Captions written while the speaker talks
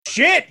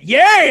shit.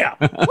 Yeah.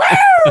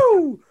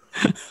 Woo!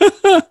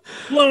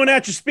 Blowing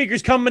out your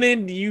speakers, coming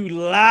in to you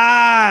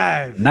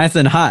live. Nice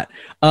and hot.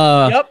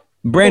 Yep.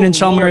 Brandon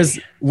Chalmers,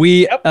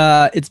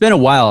 it's been a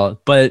while,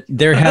 but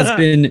there has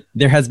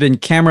been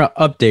camera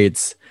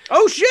updates.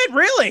 Oh shit,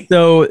 really?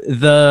 So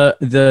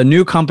the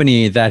new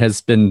company that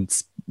has been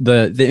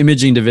the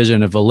imaging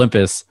division of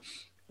Olympus.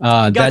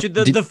 Gotcha.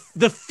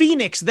 The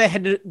phoenix that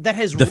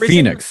has the risen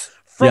phoenix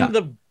from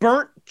the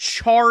burnt,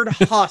 charred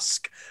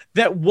husk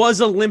that was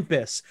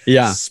Olympus.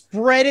 Yeah.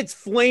 Spread its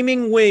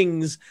flaming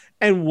wings.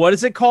 And what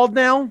is it called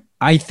now?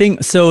 I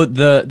think so.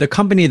 The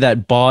company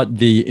that bought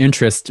the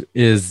interest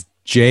is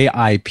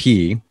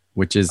JIP,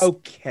 which is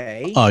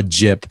a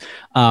JIP.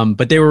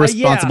 But they were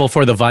responsible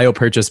for the Vio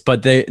purchase.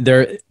 But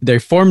they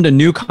formed a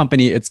new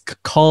company. It's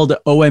called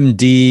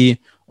OMD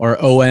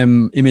or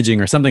OM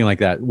Imaging or something like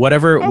that.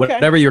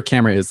 Whatever your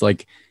camera is,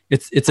 like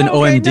it's an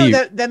OMD.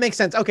 No, that makes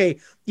sense. Okay,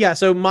 yeah.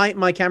 So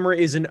my camera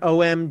is an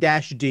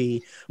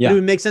OM-D. Yeah. It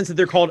would make sense that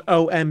they're called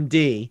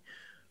OMD.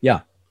 Yeah.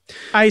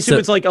 I assume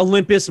it's like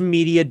Olympus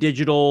Media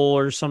Digital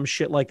or some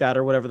shit like that,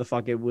 or whatever the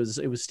fuck it was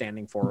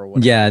standing for, or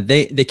whatever. Yeah,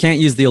 they can't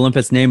use the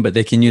Olympus name, but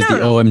they can use the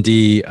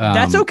OMD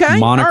that's okay.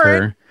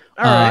 moniker.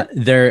 All right.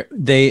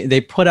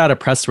 They put out a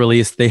press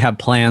release. They have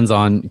plans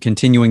on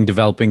continuing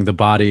developing the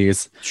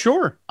bodies.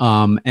 Sure.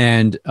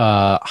 And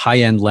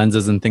high-end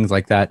lenses and things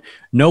like that.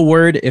 No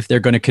word if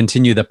they're going to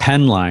continue the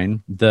pen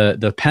line.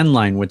 The pen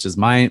line, which is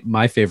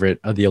my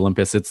favorite of the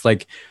Olympus. It's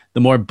like the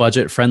more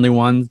budget-friendly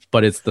one,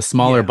 but it's the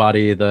smaller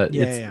body.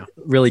 It's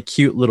really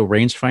cute little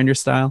rangefinder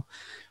style.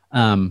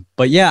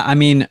 But yeah, I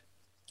mean,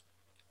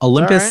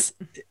 Olympus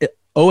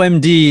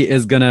OMD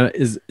is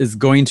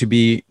going to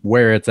be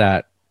where it's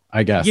at,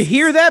 I guess. You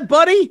hear that,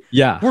 buddy?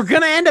 Yeah. We're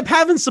going to end up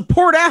having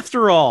support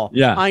after all.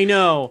 Yeah. I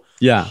know.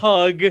 Yeah.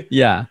 Hug.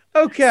 Yeah.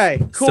 Okay,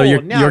 cool. So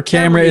your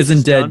camera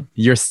isn't dead.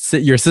 Your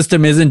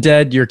system isn't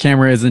dead. Your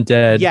camera isn't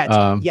dead. Yet.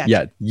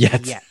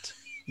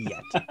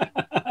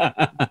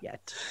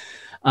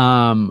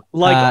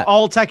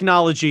 All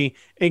technology,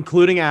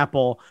 including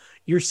Apple,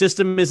 your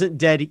system isn't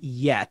dead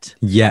yet.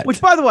 Which,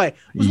 by the way, I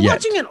was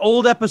watching an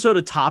old episode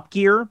of Top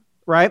Gear,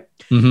 right?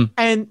 Mm-hmm.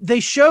 And they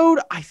showed,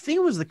 I think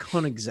it was the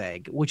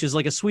Koenigsegg, which is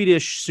like a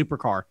Swedish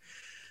supercar.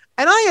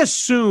 And I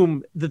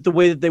assume that the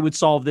way that they would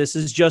solve this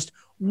is just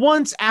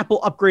once Apple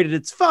upgraded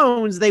its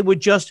phones, they would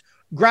just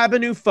grab a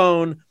new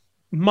phone,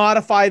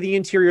 modify the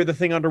interior of the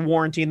thing under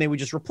warranty, and they would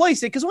just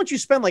replace it. Because once you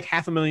spend like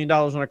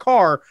 $500,000 on a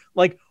car,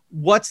 like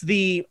what's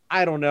the,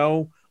 I don't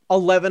know,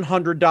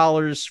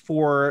 $1,100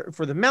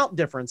 for the mount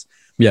difference?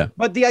 Yeah.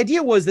 But the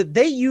idea was that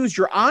they used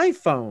your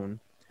iPhone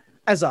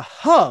as a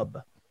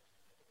hub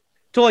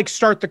to like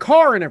start the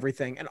car and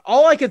everything. And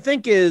all I could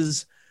think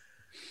is,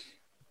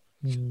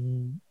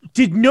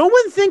 did no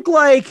one think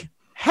like,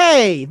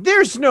 hey,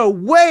 there's no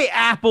way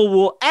Apple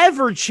will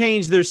ever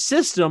change their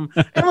system?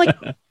 And like,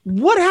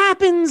 what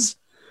happens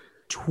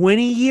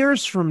 20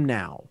 years from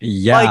now?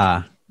 Yeah.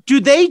 Like, do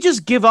they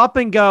just give up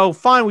and go,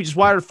 fine, we just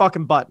wired a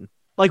fucking button?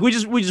 Like we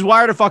just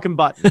wired a fucking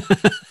button.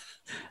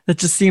 That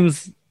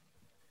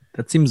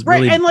seems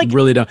right, really, and like,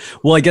 really dumb.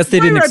 Well, I guess they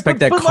didn't expect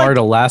that car like,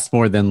 to last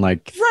more than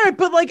like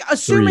but like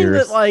assuming 3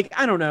 years. that like,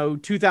 I don't know,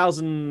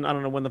 2000, I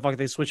don't know when the fuck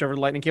they switch over to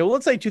Lightning cable.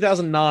 Let's say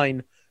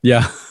 2009.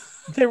 Yeah.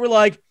 They were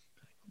like,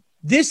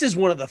 this is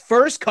one of the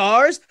first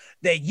cars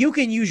that you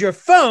can use your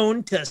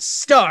phone to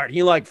start. And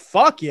you're like,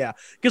 fuck yeah.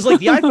 Because like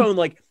the iPhone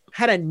like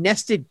had a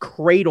nested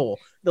cradle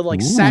that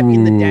like sat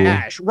in the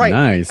dash. Right.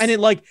 Nice. And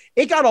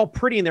it got all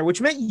pretty in there,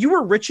 which meant you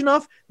were rich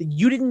enough that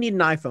you didn't need an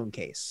iPhone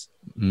case.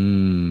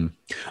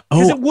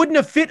 Because it wouldn't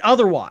have fit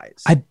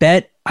otherwise. I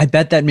bet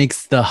that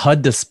makes the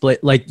HUD display,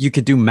 like you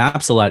could do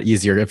maps a lot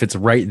easier if it's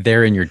right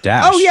there in your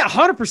dash. Oh yeah,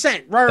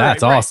 100%. Right.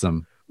 That's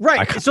awesome. Right.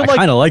 I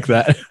kind of like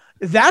that.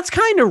 That's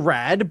kind of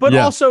rad, but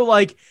also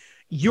like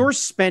you're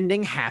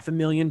spending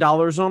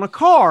 $500,000 on a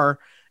car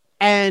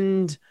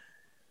and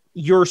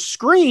your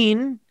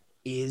screen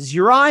is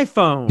your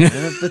iPhone. And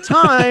at the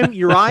time,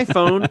 your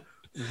iPhone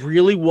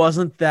really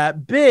wasn't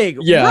that big.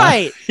 Yeah.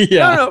 Right.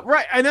 Yeah. No,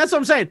 right. And that's what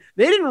I'm saying.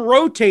 They didn't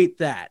rotate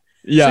that.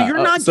 Yeah. So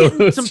you're not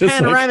getting some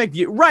panoramic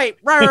view. Right.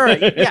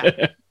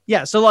 Yeah.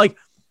 Yeah. So like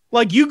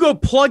you go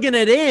plugging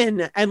it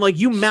in and like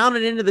you mount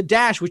it into the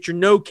dash with your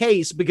no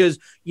case because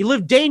you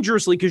live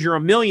dangerously because you're a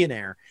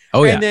millionaire.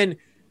 Oh yeah. And then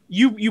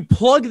you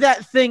plug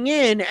that thing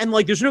in and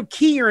like there's no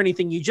key or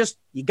anything. You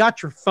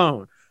got your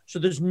phone. So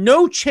there's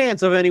no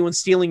chance of anyone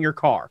stealing your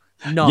car.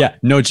 None. Yeah,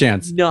 no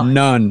chance.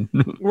 None.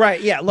 Right.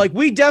 Yeah. Like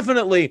we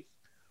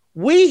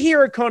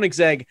here at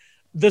Koenigsegg,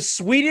 the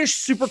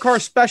Swedish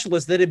supercar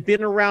specialists that have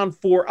been around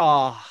for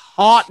a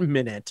hot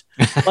minute,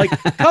 like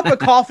cup of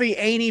coffee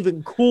ain't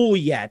even cool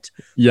yet.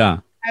 Yeah.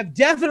 Have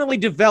definitely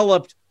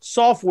developed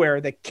software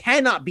that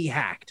cannot be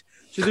hacked.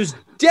 So there's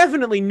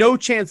definitely no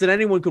chance that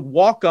anyone could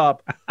walk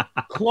up,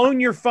 clone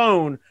your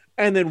phone,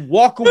 and then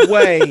walk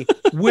away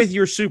with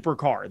your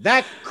supercar.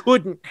 That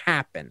couldn't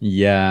happen.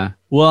 Yeah.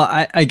 Well,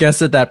 I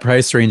guess at that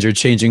price range, you're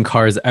changing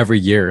cars every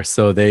year.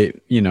 So they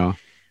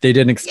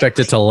didn't expect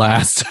it to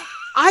last.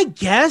 I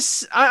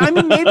guess. I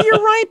mean, maybe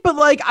you're right, but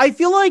like, I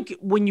feel like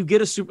when you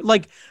get a super,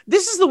 like,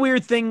 this is the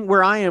weird thing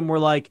where I am, where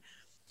like,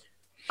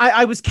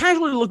 I was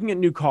casually looking at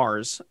new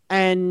cars,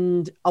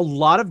 and a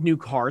lot of new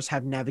cars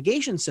have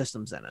navigation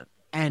systems in it,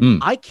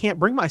 and I can't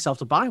bring myself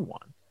to buy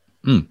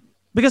one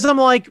because I'm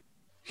like,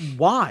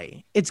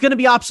 why? It's going to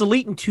be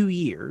obsolete in 2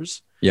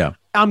 years. Yeah.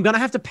 I'm going to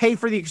have to pay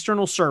for the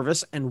external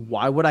service. And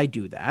why would I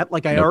do that?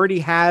 Like, I already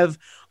have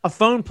a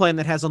phone plan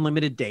that has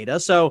unlimited data.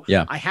 So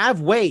I have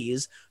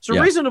Waze. So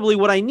reasonably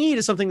what I need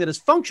is something that is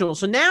functional.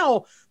 So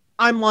now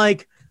I'm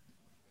like,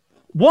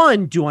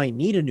 one, do I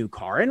need a new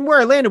car? And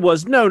where I landed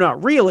was, no,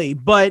 not really.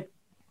 But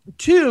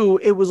two,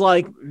 it was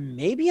like,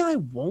 maybe I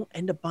won't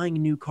end up buying a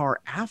new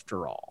car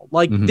after all.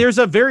 Like, there's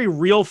a very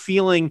real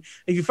feeling.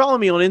 If you follow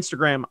me on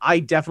Instagram, I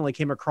definitely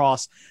came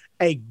across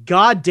a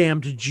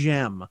goddamned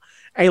gem,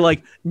 a like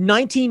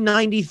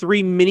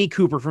 1993 Mini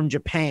Cooper from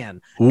Japan.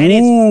 And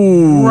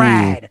it's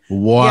rad.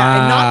 Wow. Yeah,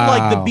 and not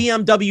like the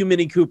BMW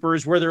Mini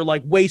Coopers where they're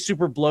like way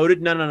super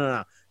bloated.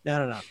 No.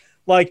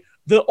 Like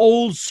the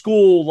old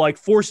school, like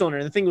 4-cylinder.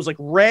 And the thing was like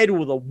red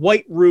with a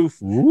white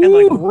roof and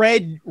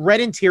like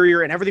red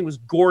interior, and everything was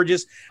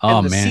gorgeous.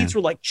 And the seats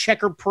were like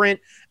checker print,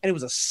 and it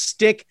was a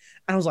stick.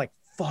 And I was like,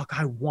 fuck,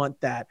 I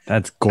want that.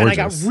 That's gorgeous.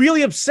 And I got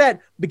really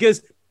upset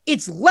because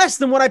it's less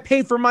than what I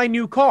paid for my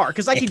new car,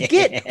 because I could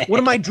get one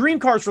of my dream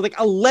cars for like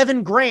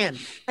 11 grand.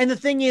 And the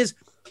thing is,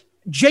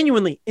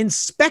 genuinely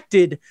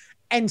inspected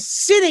and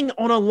sitting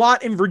on a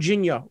lot in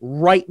Virginia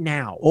right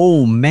now.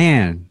 Oh,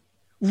 man.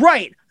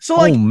 Right. So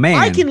like,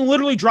 I can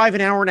literally drive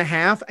an hour and a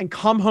half and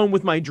come home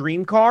with my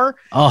dream car.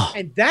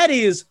 And that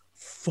is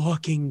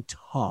fucking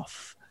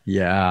tough.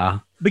 Yeah.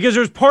 Because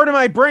there's part of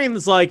my brain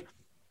that's like,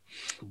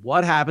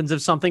 what happens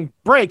if something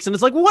breaks? And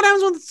it's like, well, what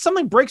happens when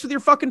something breaks with your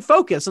fucking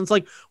Focus? And it's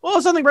like, well,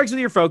 if something breaks with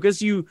your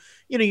Focus, you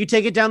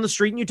take it down the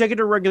street and you take it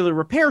to a regular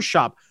repair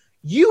shop.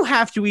 You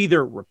have to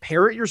either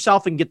repair it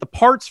yourself and get the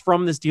parts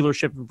from this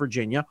dealership in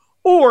Virginia,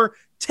 or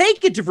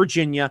take it to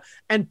Virginia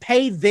and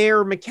pay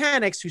their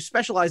mechanics who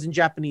specialize in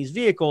Japanese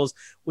vehicles,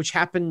 which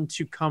happen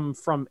to come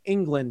from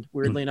England,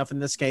 weirdly enough, in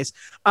this case,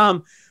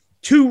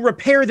 to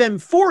repair them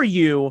for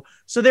you.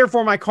 So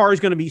therefore my car is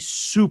going to be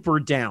super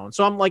down.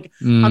 So I'm like,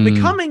 I'm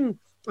becoming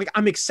like,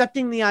 I'm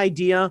accepting the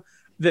idea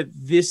that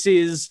this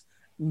is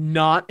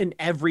not an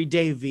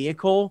everyday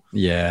vehicle.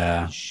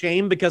 Yeah.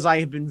 Shame, because I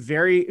have been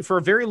for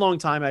a very long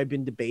time, I've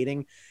been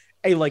debating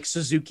a like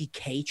Suzuki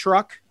K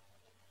truck,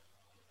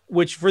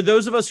 which for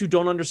those of us who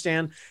don't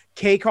understand,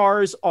 K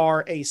cars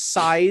are a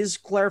size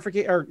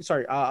clarification,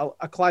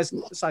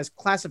 size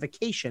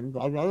classification,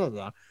 blah, blah, blah,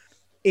 blah,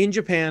 in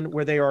Japan,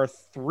 where they are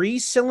 3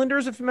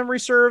 cylinders, if memory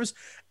serves,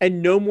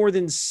 and no more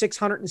than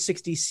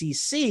 660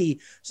 cc.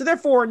 So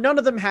therefore, none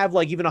of them have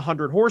like even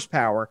 100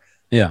 horsepower.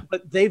 Yeah.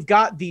 But they've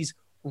got these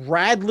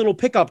rad little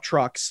pickup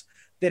trucks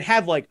that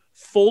have like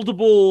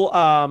foldable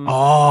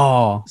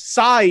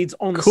sides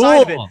on the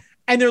side of it.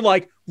 And they're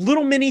like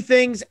little mini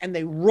things, and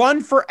they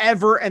run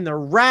forever, and they're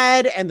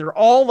rad, and they're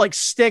all like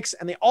sticks,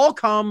 and they all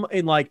come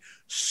in like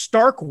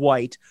stark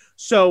white.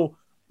 So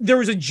there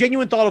was a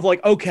genuine thought of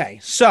like, okay,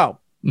 so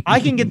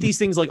I can get these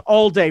things like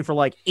all day for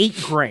like 8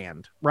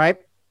 grand, right?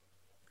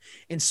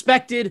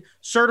 Inspected,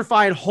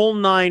 certified, whole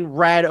 9,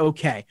 rad,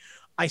 okay.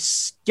 I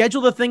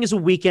schedule the thing as a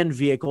weekend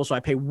vehicle, so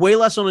I pay way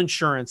less on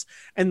insurance.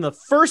 And the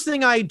first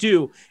thing I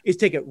do is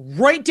take it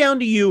right down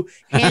to you,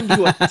 hand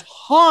you a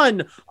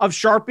ton of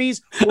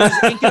Sharpies, or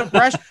just ink and a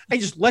brush, and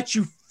just let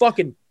you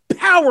fucking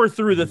power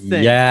through the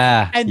thing.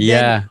 Yeah. And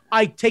then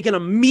I take it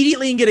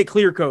immediately and get it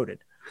clear coated.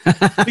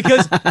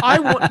 Because I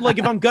want, like,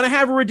 if I'm gonna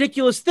have a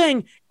ridiculous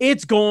thing,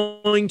 it's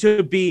going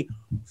to be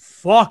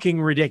fucking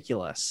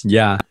ridiculous.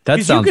 Yeah,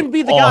 that sounds you can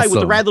be the guy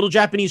with the rad little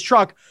Japanese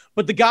truck,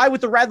 but the guy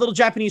with the rad little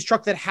Japanese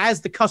truck that has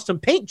the custom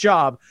paint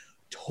job,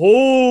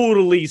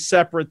 totally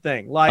separate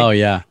thing. Like, oh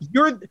yeah,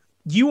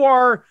 you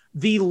are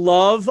the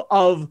love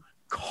of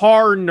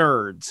car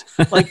nerds,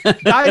 like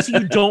guys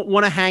you don't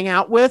want to hang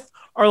out with.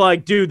 Are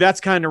like, dude, that's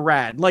kind of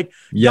rad. Like,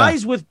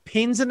 guys with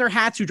pins in their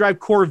hats who drive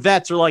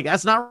Corvettes are like,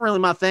 that's not really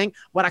my thing,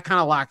 but I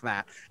kind of like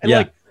that. And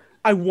like,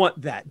 I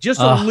want that. Just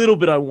a little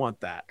bit, I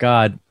want that.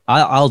 God,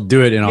 I'll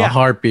do it in a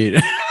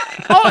heartbeat.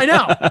 Oh, I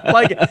know.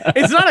 Like,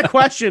 it's not a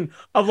question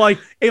of like,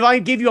 if I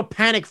give you a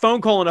panic phone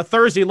call on a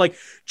Thursday, like,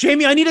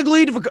 Jamie, I need to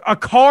leave a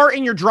car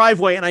in your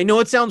driveway. And I know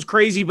it sounds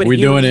crazy, but we're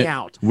doing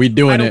it. We're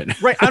doing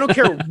it. Right. I don't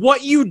care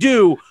what you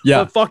do.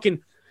 But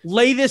fucking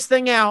lay this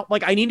thing out.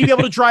 Like, I need to be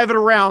able to drive it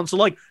around. So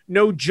like,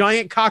 no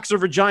giant cocks or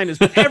vaginas,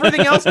 but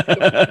everything else,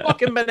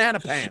 fucking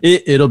banana pants.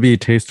 It'll be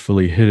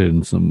tastefully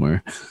hidden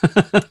somewhere.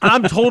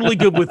 I'm totally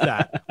good with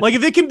that. Like,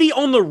 if it can be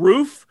on the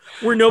roof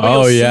where nobody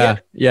will see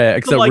it. Yeah,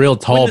 except like, real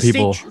tall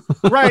people.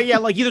 Right, yeah,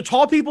 like either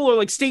tall people or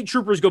like state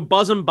troopers go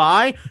buzzing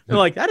by. They're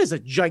like, that is a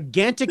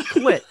gigantic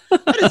clit.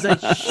 That is a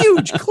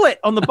huge clit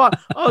on the bottom.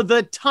 Oh,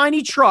 the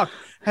tiny truck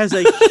has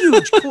a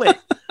huge clit.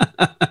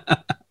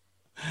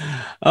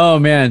 Oh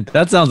man,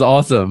 that sounds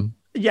awesome.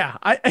 Yeah,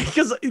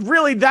 because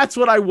really that's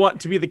what I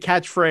want to be the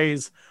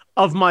catchphrase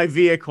of my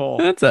vehicle.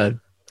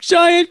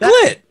 giant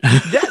clit.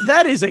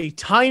 That is a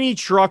tiny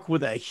truck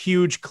with a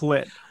huge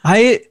clit.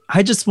 I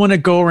just want to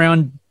go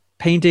around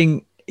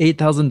painting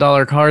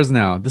 $8,000 cars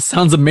now. This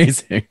sounds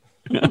amazing.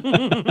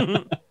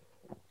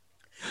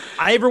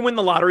 I ever win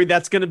the lottery,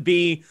 that's going to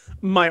be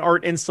my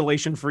art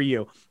installation for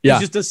you. Yeah.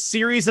 It's just a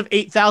series of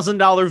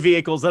 $8,000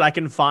 vehicles that I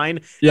can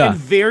find in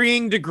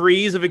varying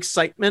degrees of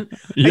excitement.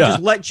 And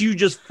just let you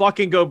just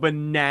fucking go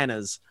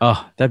bananas.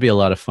 Oh, that'd be a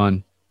lot of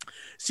fun.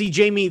 See,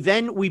 Jamie,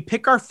 then we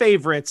pick our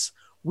favorites.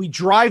 We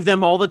drive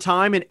them all the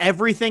time, and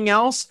everything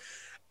else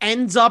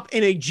ends up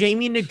in a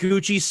Jamie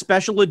Noguchi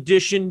special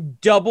edition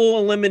double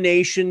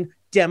elimination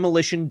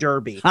demolition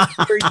derby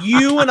where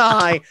you and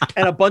I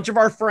and a bunch of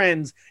our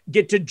friends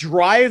get to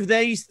drive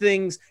these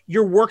things,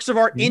 your works of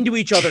art, into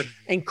each other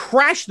and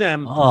crash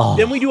them.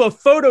 Then we do a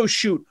photo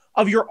shoot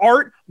of your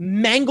art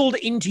mangled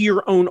into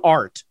your own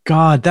art.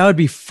 God, that would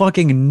be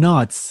fucking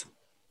nuts.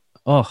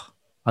 Oh,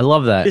 I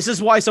love that. This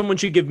is why someone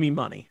should give me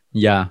money.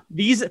 Yeah.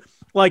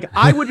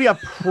 I would be a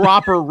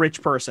proper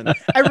rich person.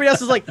 Everybody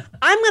else is like,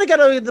 I'm going to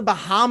go to the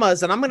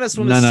Bahamas and I'm going to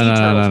swim with sea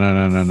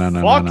turtles.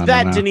 No. Fuck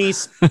that,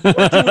 Denise. We're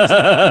doing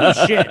some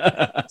cool shit.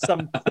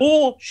 Some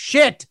cool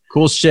shit.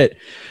 Cool shit.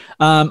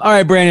 All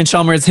right, Brandon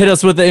Chalmers, hit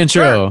us with the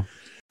intro. Sure.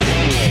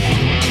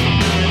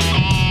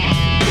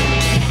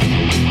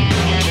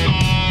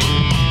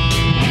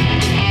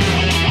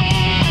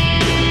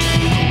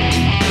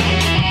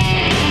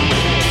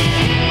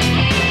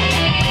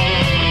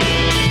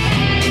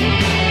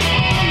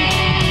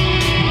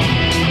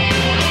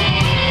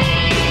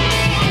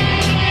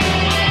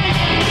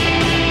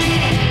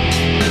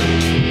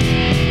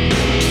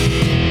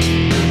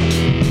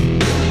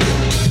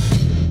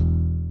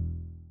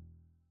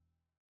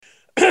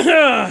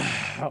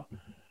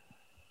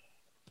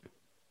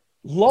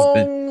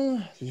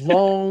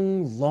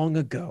 Long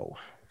ago,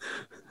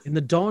 in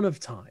the dawn of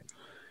time,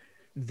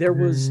 there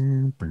was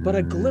but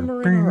a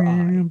glimmer in our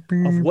eye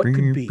of what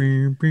could be.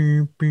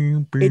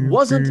 It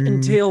wasn't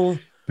until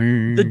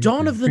the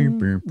dawn of the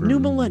new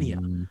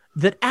millennium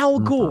that Al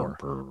Gore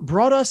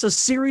brought us a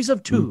series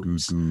of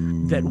tubes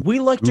that we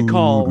like to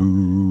call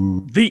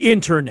the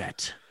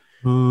internet.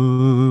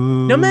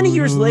 Now, many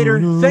years later,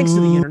 thanks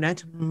to the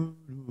internet,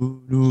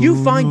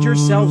 you find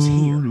yourselves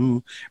here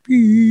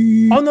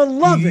on the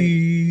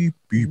loving,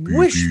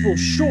 wishful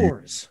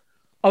shores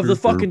of the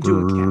fucking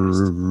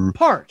Dooncast,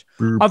 part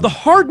of the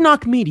Hard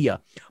Knock Media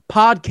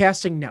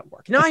podcasting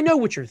network. Now, I know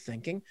what you're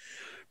thinking.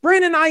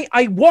 Brandon,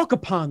 I walk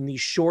upon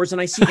these shores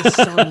and I see the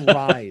sun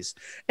rise,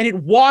 and it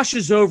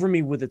washes over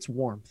me with its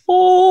warmth.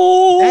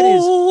 That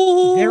is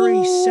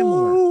very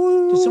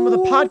similar to some of the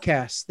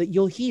podcasts that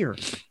you'll hear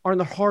on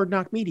the Hard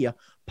Knock Media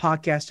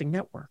podcasting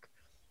network.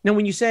 Now,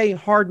 when you say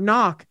Hard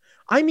Knock,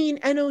 I mean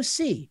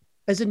NOC,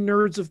 as in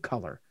Nerds of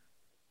Color.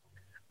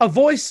 A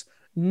voice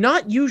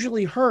not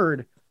usually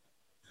heard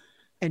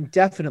and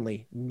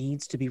definitely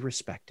needs to be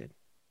respected.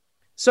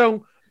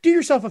 So do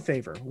yourself a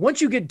favor.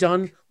 Once you get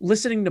done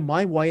listening to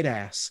my white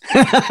ass,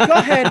 go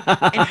ahead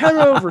and head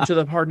over to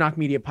the Hard Knock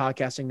Media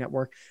Podcasting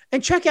Network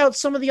and check out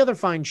some of the other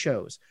fine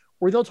shows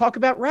where they'll talk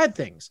about rad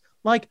things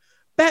like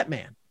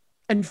Batman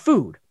and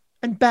food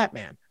and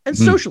Batman and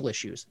social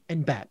issues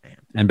and Batman.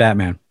 And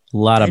Batman. A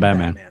lot of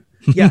Batman.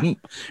 Yeah.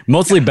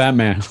 Mostly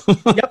Batman.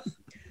 Yep.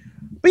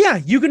 But yeah,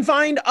 you can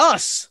find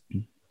us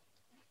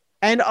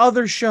and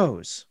other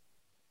shows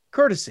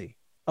courtesy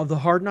of the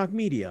Hard Knock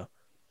Media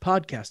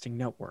Podcasting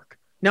Network.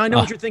 Now, I know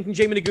what you're thinking,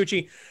 Jamie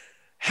Noguchi.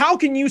 How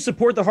can you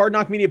support the Hard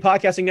Knock Media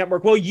Podcasting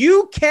Network? Well,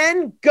 you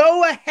can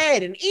go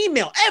ahead and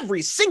email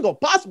every single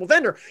possible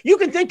vendor you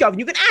can think of. And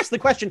you can ask the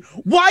question,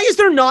 why is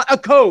there not a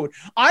code?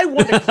 I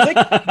want to click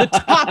the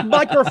top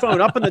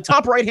microphone up in the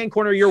top right-hand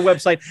corner of your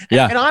website.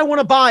 And I want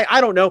to buy, I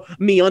don't know,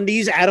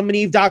 MeUndies,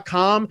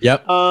 AdamandEve.com.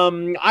 Yep.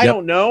 I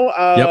don't know.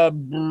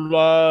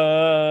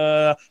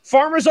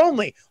 Farmers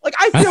Only. Like,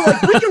 I feel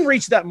like we can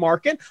reach that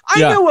market. I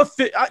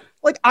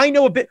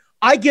know a bit.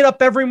 I get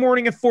up every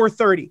morning at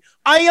 4:30.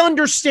 I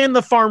understand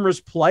the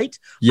farmer's plight.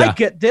 I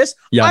get this.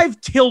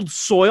 I've tilled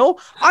soil.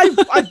 I've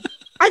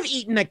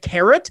eaten a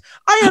carrot.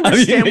 I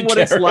understand what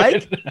it's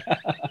like.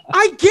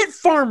 I get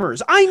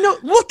farmers. I know.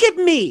 Look at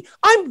me.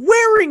 I'm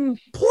wearing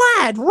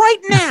plaid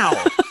right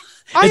now.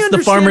 It's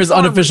the farmer's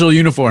unofficial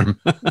uniform.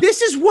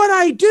 This is what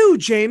I do,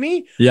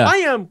 Jamie. Yeah. I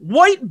am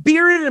white,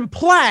 bearded, and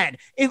plaid.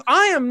 If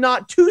I am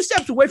not 2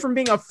 steps away from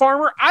being a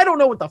farmer, I don't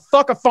know what the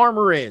fuck a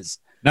farmer is.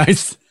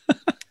 Nice.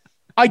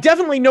 I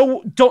definitely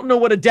don't know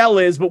what Adele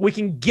is, but we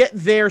can get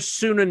there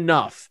soon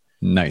enough.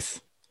 Nice.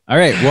 All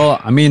right.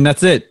 Well, I mean,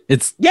 that's it.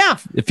 It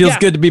feels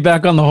good to be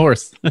back on the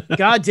horse.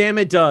 God damn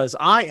it does.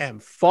 I am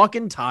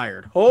fucking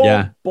tired.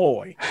 Oh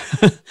boy.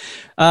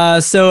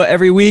 So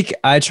every week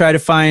I try to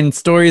find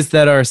stories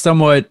that are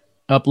somewhat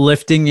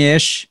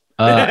uplifting-ish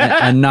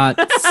and not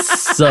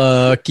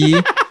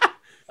sucky.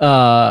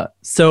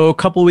 So a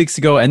couple weeks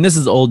ago, and this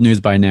is old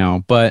news by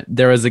now, but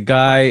there was a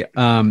guy,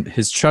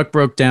 his truck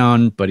broke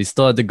down, but he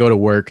still had to go to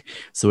work.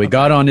 So he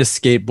got on his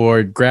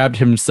skateboard, grabbed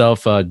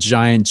himself a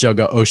giant jug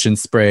of ocean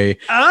spray.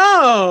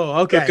 Oh,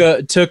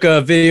 okay. Took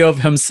a video of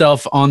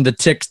himself on the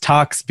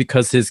TikToks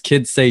because his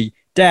kids say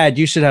Dad,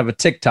 you should have a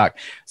TikTok.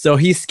 So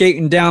he's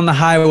skating down the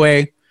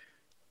highway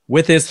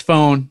with his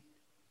phone,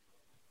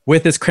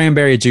 with his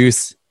cranberry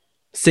juice,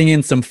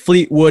 singing some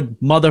Fleetwood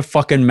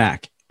motherfucking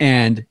Mac.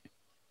 And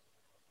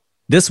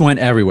this went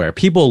everywhere.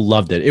 People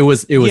loved it.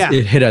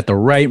 It hit at the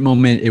right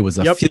moment. It was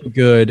a feel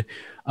good.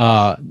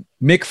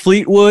 Mick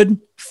Fleetwood,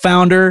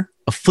 founder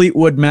of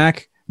Fleetwood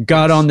Mac,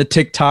 got on the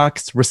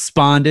TikToks,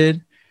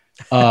 responded.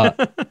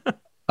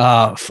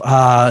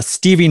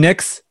 Stevie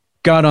Nicks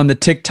got on the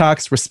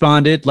TikToks,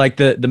 responded. Like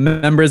the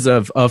members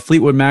of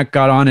Fleetwood Mac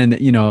got on and,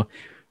 you know,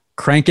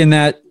 cranking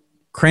that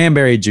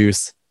cranberry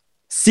juice.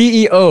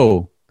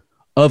 CEO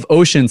of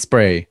Ocean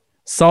Spray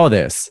saw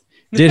this,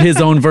 did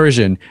his own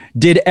version,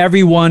 did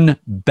everyone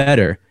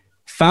better,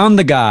 found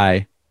the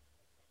guy,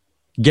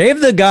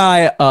 gave the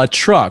guy a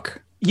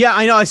truck. Yeah,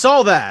 I know. I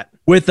saw that.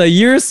 With a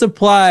year's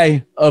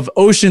supply of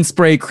Ocean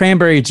Spray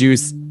cranberry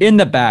juice in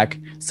the back.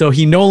 So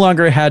he no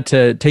longer had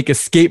to take a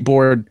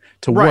skateboard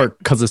to work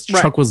because his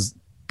truck was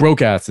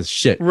broke ass as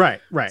shit. Right.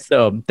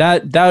 So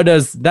that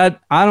does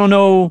that. I don't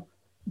know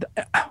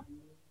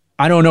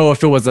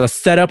if it was a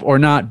setup or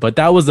not, but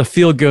that was a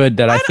feel good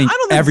that I think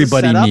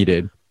everybody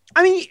needed.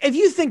 I mean, if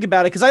you think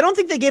about it, because I don't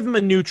think they gave him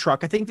a new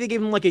truck. I think they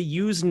gave him like a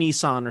used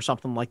Nissan or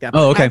something like that.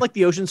 But it had like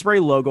the Ocean Spray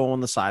logo on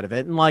the side of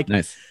it. And like,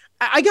 nice.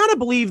 I gotta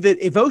believe that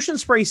if Ocean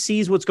Spray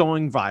sees what's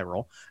going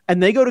viral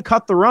and they go to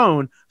cut their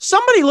own,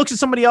 somebody looks at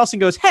somebody else and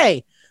goes,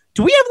 "Hey,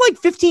 do we have like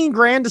 15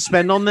 grand to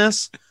spend on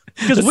this?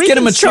 Because we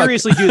can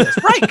seriously do this."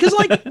 Right. Because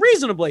like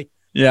reasonably,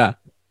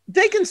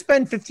 they can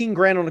spend 15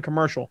 grand on a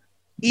commercial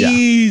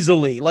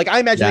easily. Like I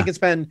imagine they can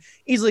spend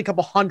easily a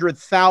couple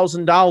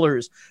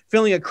 $100,000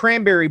 filling a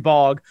cranberry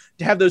bog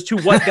to have those two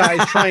white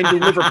guys try and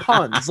deliver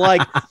puns.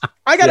 Like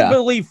I gotta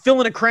believe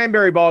filling a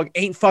cranberry bog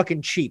ain't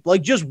fucking cheap.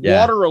 Like just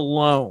water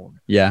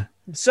alone. Yeah.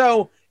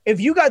 So if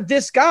you got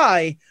this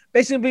guy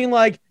basically being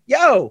like,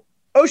 "Yo,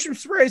 Ocean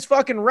Spray is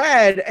fucking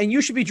rad, and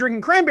you should be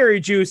drinking cranberry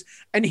juice,"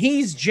 and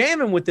he's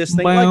jamming with this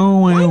thing, like,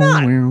 why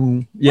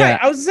not? Yeah, right,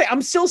 I was gonna say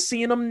I'm still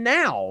seeing them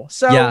now.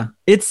 So yeah,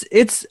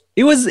 it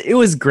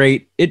was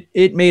great.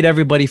 It made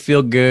everybody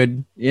feel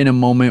good in a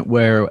moment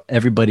where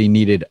everybody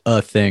needed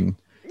a thing.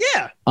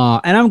 Yeah.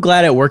 And I'm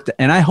glad it worked,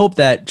 and I hope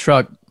that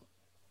truck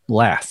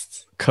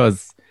lasts,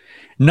 because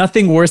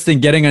nothing worse than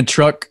getting a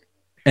truck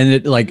and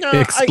it like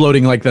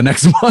exploding like the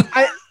next month.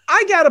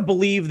 I gotta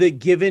believe that,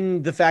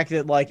 given the fact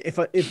that like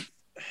if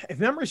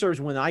memory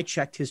serves, when I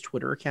checked his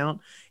Twitter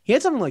account, he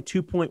had something like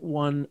his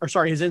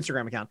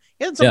Instagram account.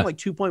 He had something like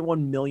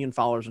 2.1 million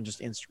followers on just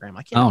Instagram.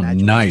 I can't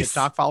imagine what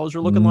TikTok followers are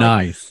looking like.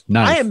 Nice.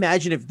 I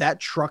imagine if that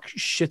truck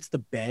shits the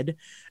bed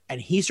and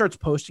he starts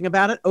posting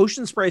about it,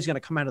 Ocean Spray is going to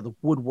come out of the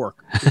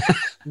woodwork with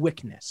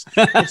quickness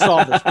and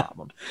solve this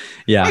problem.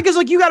 Yeah. Because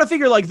like you got to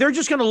figure, like they're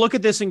just going to look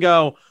at this and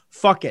go,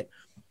 "Fuck it."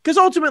 Because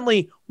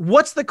ultimately,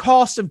 what's the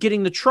cost of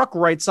getting the truck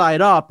right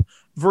side up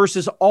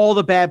versus all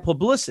the bad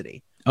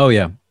publicity? Oh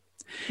yeah.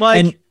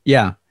 Like,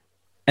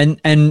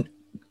 and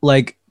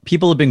like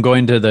people have been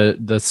going to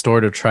the store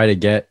to try to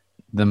get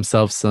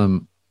themselves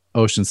some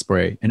Ocean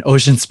Spray, and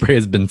Ocean Spray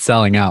has been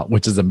selling out,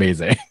 which is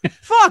amazing.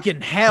 Fucking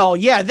hell.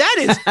 Yeah,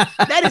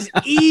 that is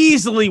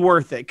easily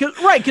worth it.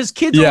 Because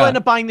kids will end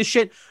up buying the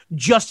shit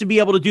just to be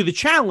able to do the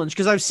challenge.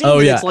 Because I've seen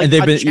it's like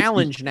a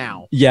challenge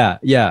now. Yeah.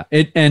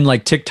 And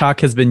like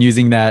TikTok has been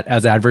using that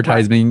as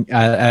advertising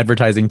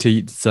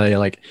to say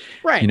like,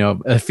 you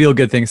know, a feel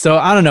good thing. So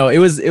I don't know. It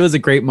was a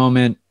great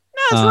moment.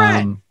 No, it's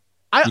rad.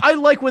 I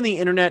like when the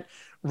internet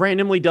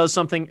randomly does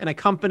something and a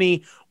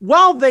company,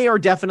 while they are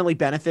definitely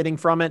benefiting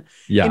from it,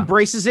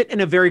 embraces it in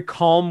a very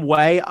calm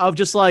way of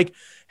just like,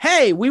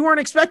 "Hey, we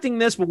weren't expecting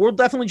this, but we'll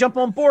definitely jump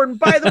on board. And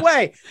by the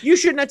way, you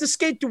shouldn't have to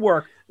skate to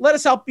work. Let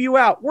us help you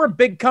out. We're a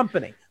big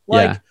company."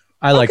 Like,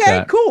 I like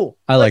that. Cool.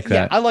 I like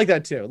that. Yeah, I like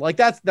that too. Like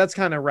that's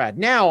kind of rad.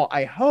 Now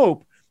I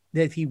hope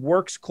that if he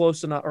works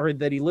close enough, or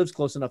that he lives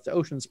close enough to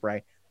Ocean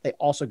Spray, they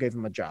also gave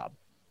him a job.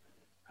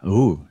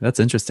 Ooh,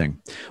 that's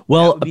interesting.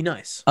 Well, that would be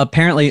nice.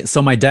 Apparently,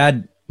 so my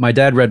dad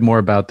read more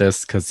about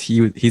this because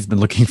he's been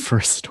looking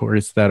for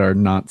stories that are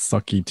not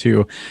sucky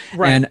too.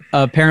 Right. And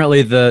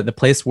apparently the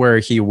place where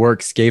he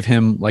works gave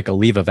him like a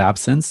leave of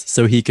absence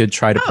so he could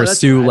try to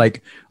pursue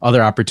like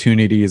other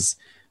opportunities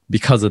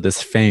because of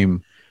this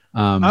fame.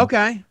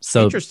 Okay.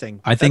 So interesting.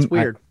 I think that's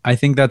weird. I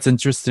think that's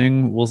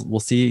interesting.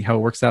 We'll see how it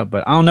works out,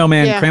 but I don't know,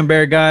 man. Yeah.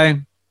 Cranberry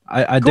guy.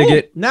 I cool. dig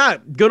it. Nah,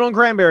 good on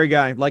Cranberry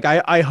guy. Like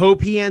I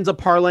hope he ends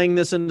up parlaying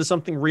this into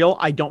something real.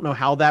 I don't know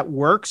how that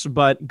works,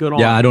 but good on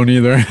him. Yeah, I don't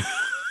either.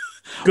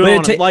 Good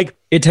on him. Like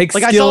it takes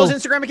like skill. I saw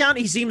his Instagram account.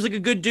 He seems like a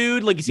good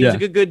dude. Like he seems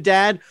like a good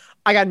dad.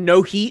 I got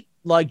no heat.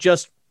 Like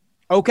just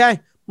okay.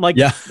 Like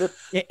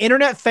the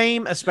internet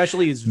fame,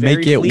 especially, is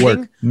very fleeting.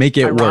 Work. Make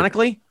it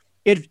Ironically,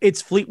 work.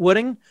 It's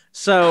fleetwooding.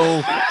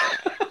 So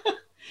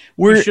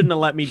you shouldn't have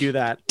let me do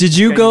that. Did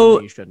you go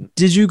to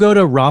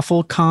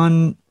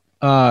RaffleCon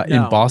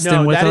in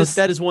Boston with us?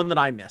 That is one that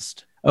I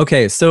missed.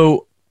 Okay,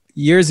 so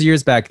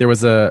years back there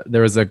was a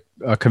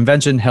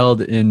convention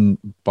held in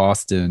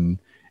Boston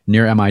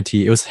near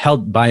MIT. It was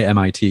held by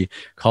MIT,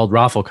 called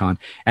RaffleCon,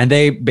 and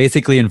they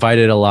basically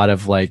invited a lot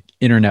of like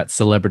internet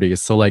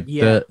celebrities. So like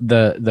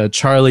the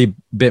Charlie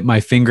bit my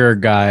finger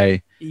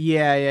guy.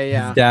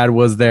 Yeah. His dad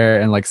was there,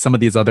 and like some of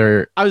these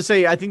other. I would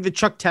say I think the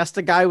Chuck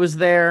Testa guy was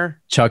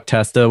there. Chuck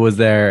Testa was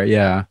there.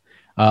 Yeah,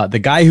 the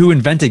guy who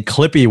invented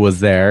Clippy was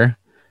there.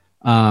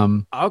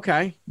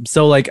 Okay.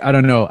 So like I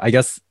don't know. I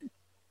guess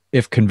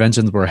if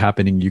conventions were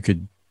happening, you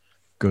could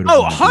go to.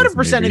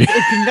 100%.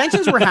 If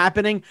conventions were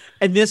happening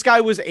and this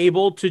guy was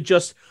able to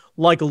just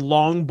like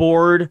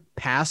longboard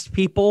past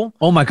people,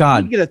 oh my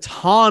god, he'd get a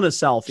ton of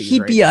selfies.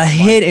 He'd be a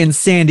hit in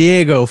San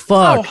Diego.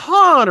 Fuck.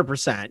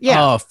 100%.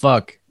 Yeah. Oh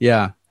fuck.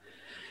 Yeah.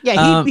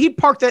 Yeah,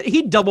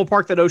 he'd double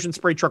park that Ocean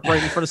Spray truck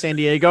right in front of San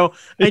Diego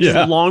and just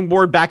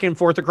longboard back and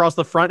forth across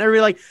the front.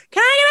 Everybody like,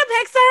 can I get a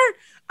picture?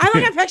 I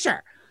want a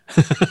picture.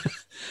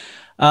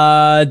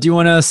 Do you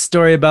want a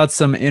story about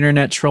some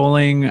internet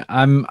trolling?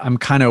 I'm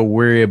kind of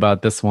weary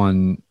about this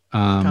one.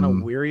 I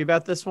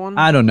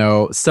don't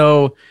know.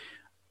 So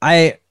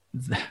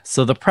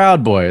the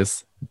Proud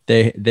Boys,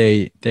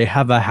 they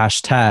have a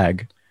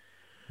hashtag,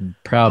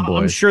 Proud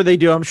Boys. I'm sure they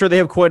do. I'm sure they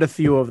have quite a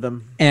few of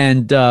them.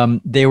 And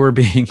they were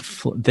being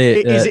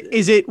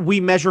is it we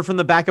measure from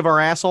the back of our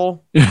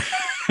asshole?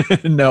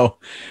 No.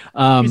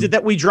 Is it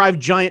that we drive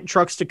giant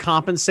trucks to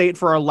compensate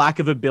for our lack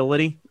of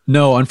ability?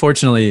 No,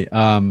 unfortunately,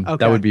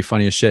 that would be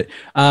funny as shit.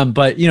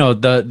 But you know,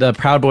 the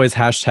Proud Boys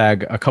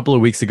hashtag a couple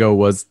of weeks ago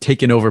was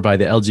taken over by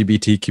the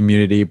LGBT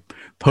community,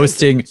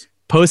 posting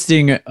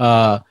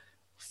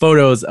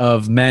photos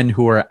of men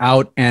who are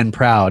out and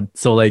proud.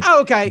 So like,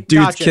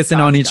 dudes kissing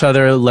on each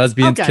other,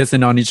 lesbians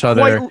kissing on each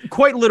other.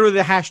 Quite literally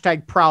the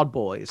hashtag Proud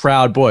Boys.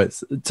 Proud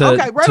Boys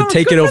to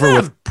take it over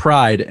with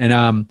pride, and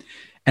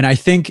I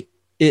think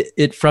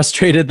it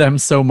frustrated them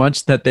so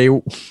much that they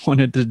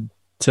wanted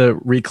to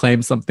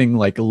reclaim something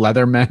like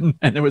Leathermen,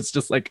 and it was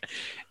just like,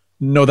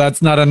 no,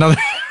 that's not another.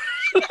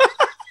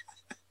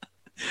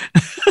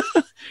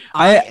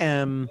 I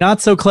am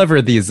not so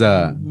clever. These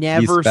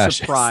never these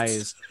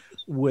surprised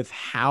with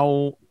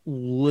how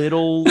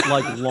little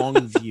like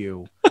long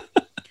view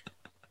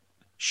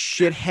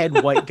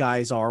shithead white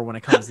guys are when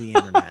it comes to the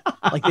internet.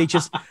 Like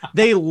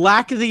they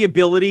lack the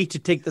ability to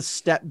take the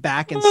step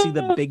back and see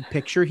the big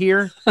picture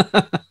here.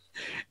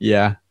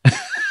 Yeah.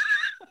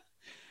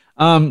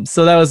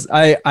 So that was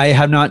I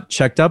have not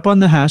checked up on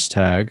the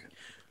hashtag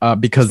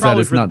because that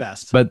is not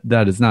best. But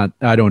that is not,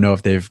 I don't know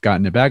if they've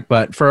gotten it back,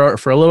 but for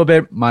a little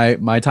bit my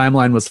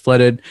timeline was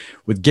flooded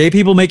with gay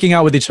people making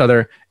out with each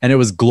other, and it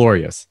was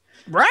glorious.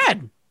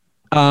 Rad.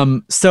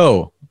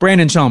 So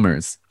Brandon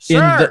Chalmers, in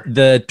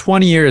the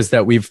 20 years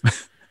that we've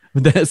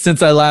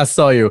since I last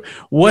saw you,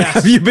 what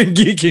have you been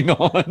geeking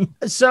on?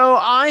 So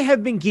I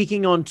have been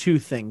geeking on two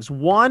things.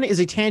 One is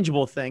a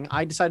tangible thing.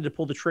 I decided to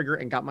pull the trigger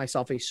and got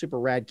myself a super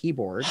rad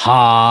keyboard.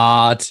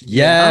 Hot.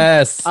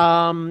 Yes.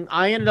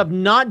 I ended up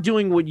not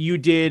doing what you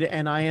did,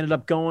 and I ended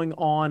up going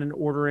on and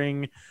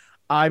ordering,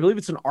 I believe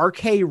it's an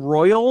RK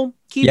Royal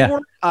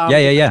keyboard.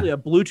 Yeah. A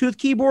Bluetooth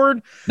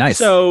keyboard. Nice.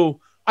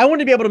 So I wanted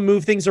to be able to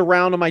move things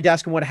around on my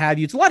desk and what have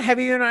you. It's a lot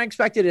heavier than I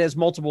expected. It has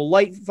multiple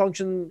light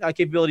function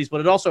capabilities, but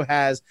it also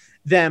has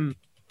them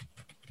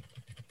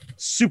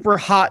super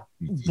hot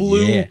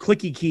blue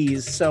clicky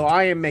keys. So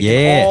I am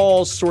making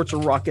all sorts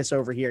of ruckus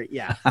over here.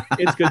 Yeah,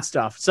 it's good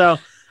stuff. So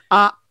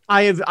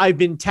I've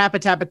been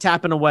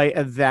tapping away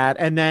at that.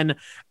 And then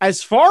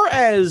as far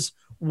as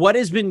what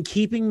has been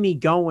keeping me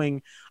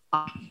going,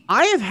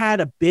 I have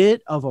had a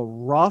bit of a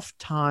rough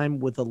time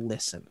with a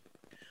listen.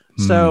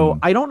 So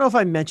I don't know if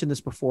I mentioned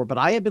this before, but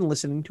I have been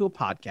listening to a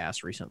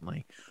podcast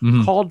recently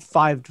called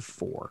 5 to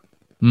 4.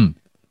 And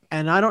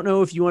I don't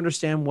know if you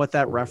understand what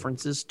that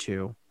references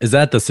to. Is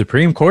that the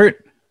Supreme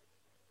Court?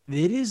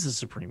 It is the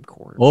Supreme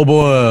Court. Oh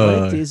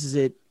boy. What it is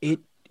it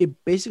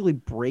basically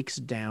breaks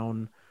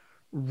down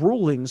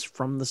rulings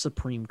from the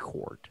Supreme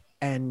Court,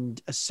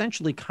 and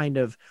essentially kind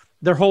of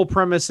their whole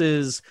premise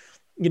is,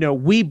 you know,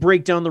 we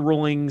break down the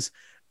rulings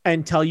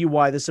and tell you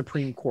why the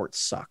Supreme Court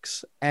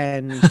sucks.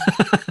 And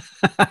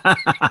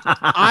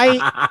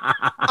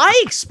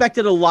I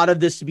expected a lot of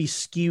this to be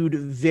skewed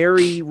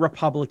very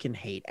Republican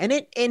hate, and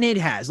it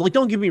has. Like,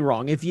 don't get me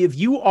wrong, if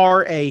you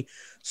are a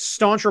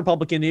staunch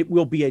Republican, it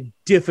will be a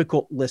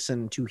difficult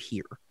listen to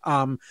hear.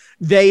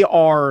 They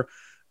are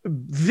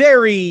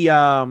very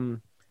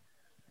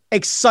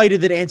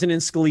excited that Antonin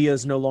Scalia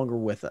is no longer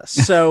with us.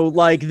 So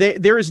like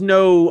there is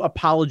no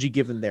apology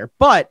given there.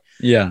 But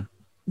yeah,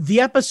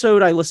 the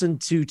episode I listened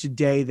to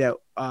today that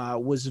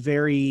was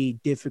very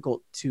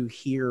difficult to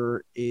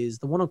hear is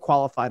the one on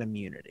qualified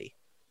immunity.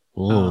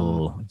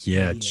 Oh,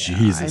 yeah,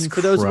 Jesus. And for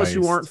those of us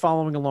who aren't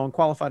following along,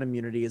 qualified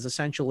immunity is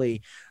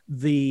essentially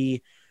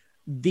the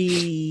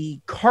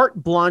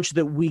carte blanche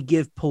that we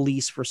give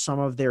police for some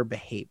of their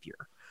behavior.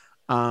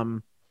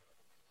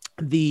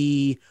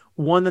 The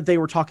one that they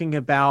were talking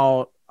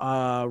about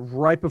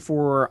right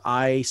before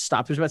I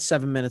stopped, there's about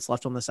 7 minutes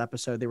left on this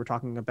episode. They were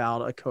talking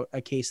about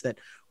a case that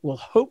will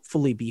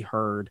hopefully be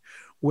heard,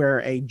 where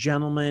a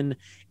gentleman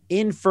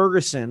in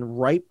Ferguson,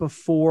 right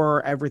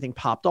before everything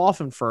popped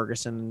off in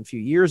Ferguson a few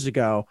years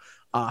ago,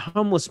 a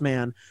homeless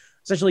man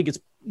essentially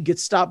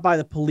gets stopped by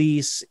the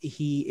police.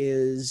 He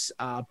is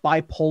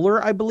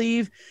bipolar, I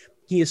believe.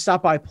 He is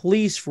stopped by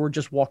police for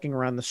just walking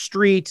around the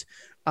street.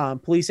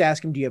 Police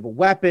ask him, do you have a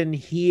weapon?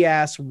 He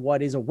asks,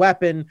 what is a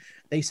weapon?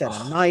 They said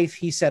a knife.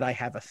 He said, I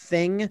have a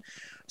thing.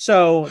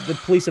 So the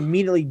police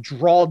immediately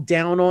draw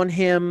down on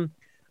him.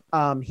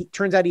 He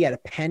turns out he had a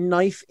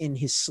penknife in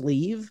his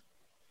sleeve.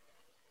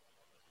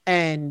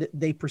 And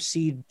they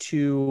proceed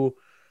to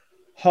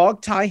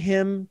hog tie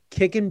him,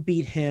 kick and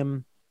beat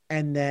him,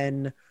 and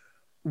then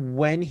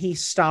when he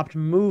stopped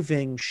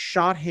moving,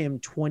 shot him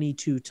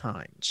 22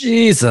 times.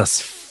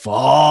 Jesus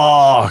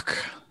fuck.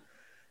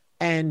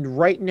 And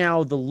right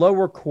now, the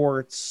lower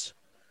courts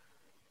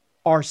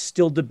are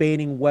still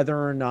debating whether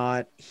or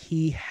not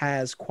he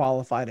has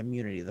qualified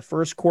immunity. The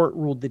first court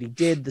ruled that he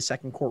did. The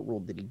second court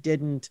ruled that he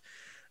didn't.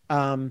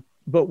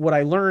 But what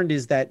I learned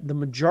is that the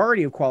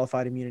majority of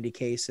qualified immunity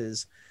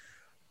cases,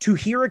 to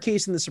hear a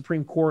case in the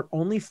Supreme Court,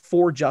 only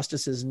 4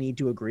 justices need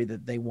to agree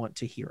that they want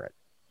to hear it.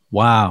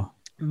 Wow.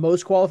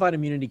 Most qualified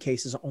immunity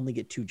cases only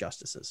get 2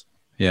 justices.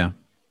 Yeah.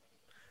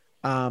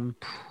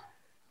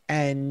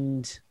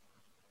 And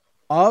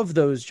of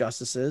those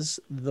justices,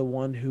 the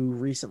one who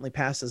recently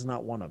passed is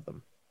not one of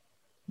them.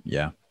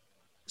 Yeah.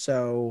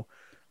 So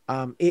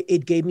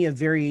it gave me a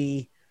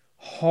very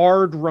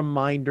hard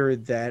reminder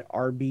that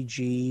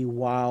RBG,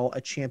 while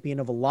a champion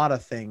of a lot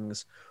of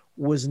things,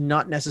 was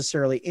not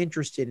necessarily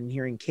interested in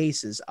hearing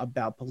cases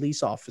about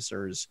police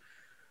officers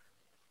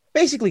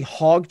basically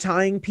hog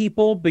tying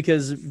people,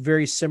 because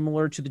very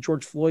similar to the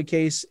George Floyd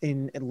case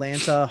in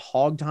Atlanta,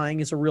 hog tying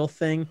is a real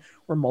thing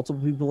where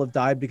multiple people have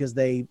died because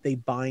they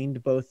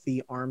bind both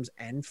the arms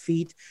and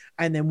feet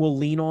and then will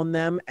lean on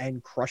them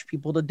and crush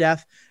people to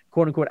death,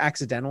 quote unquote,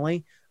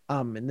 accidentally.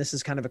 And this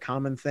is kind of a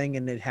common thing,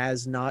 and it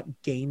has not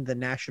gained the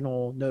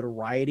national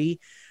notoriety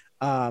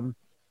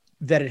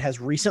that it has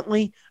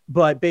recently,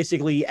 but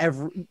basically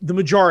the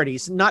majority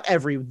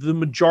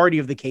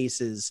of the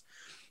cases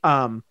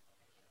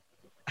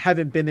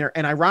haven't been there.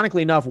 And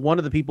ironically enough, one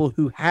of the people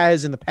who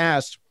has in the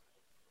past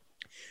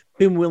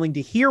been willing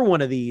to hear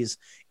one of these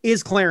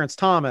is Clarence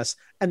Thomas,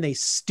 and they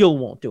still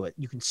won't do it.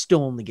 You can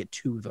still only get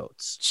 2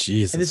 votes.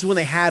 Jesus. And this is when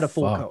they had a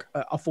full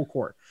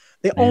court.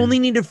 They only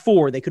needed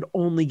 4. They could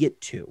only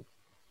get 2.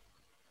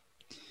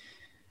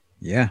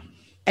 Yeah.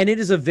 And it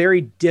is a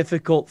very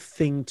difficult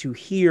thing to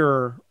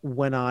hear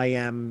when I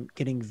am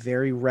getting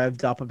very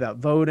revved up about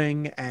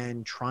voting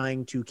and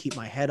trying to keep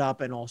my head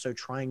up, and also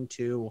trying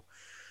to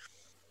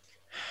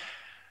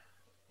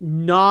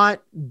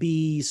not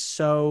be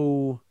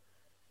so,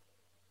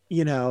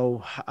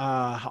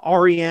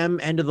 REM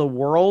end of the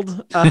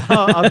world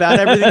about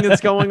everything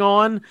that's going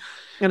on.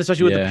 And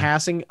especially with the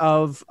passing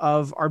of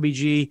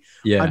RBG,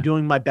 I'm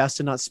doing my best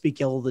to not speak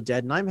ill of the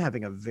dead. And I'm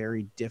having a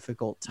very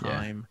difficult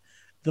time.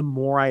 The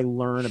more I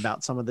learn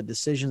about some of the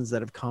decisions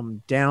that have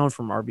come down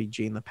from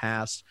RBG in the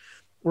past,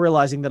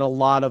 realizing that a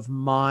lot of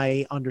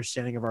my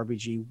understanding of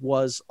RBG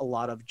was a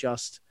lot of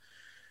just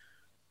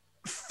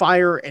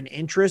fire and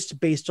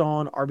interest based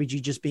on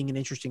RBG just being an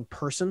interesting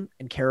person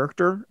and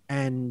character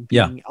and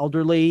being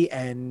elderly,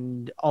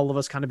 and all of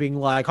us kind of being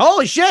like,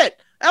 holy shit,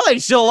 that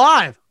lady's still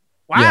alive.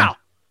 Wow.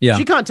 Yeah.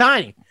 She kind of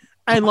tiny.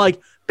 And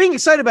being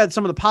excited about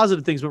some of the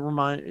positive things, but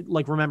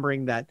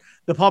remembering that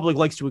the public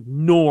likes to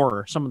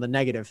ignore some of the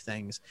negative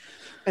things.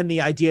 And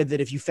the idea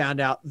that if you found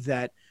out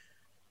that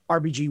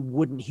RBG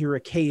wouldn't hear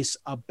a case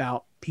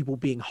about people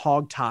being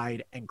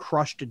hogtied and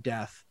crushed to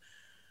death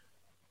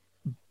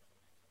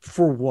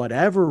for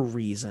whatever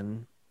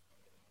reason,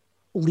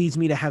 leads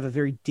me to have a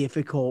very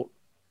difficult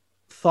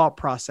thought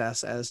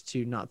process as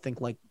to not think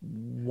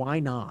why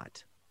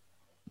not?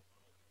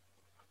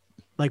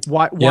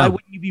 Why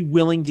wouldn't you be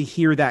willing to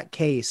hear that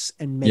case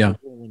and make a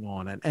ruling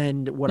on it?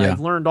 And what I've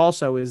learned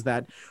also is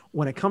that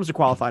when it comes to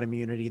qualified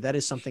immunity, that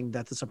is something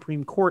that the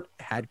Supreme Court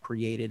had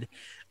created,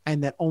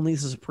 and that only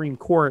the Supreme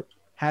Court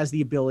has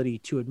the ability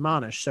to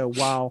admonish. So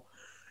while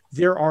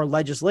there are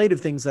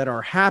legislative things that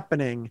are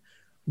happening,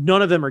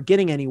 none of them are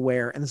getting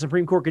anywhere, and the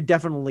Supreme Court could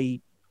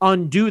definitely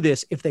undo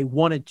this if they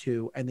wanted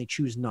to, and they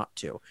choose not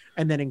to.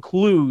 And that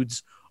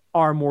includes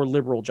our more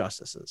liberal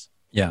justices.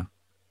 Yeah.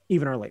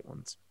 Even our late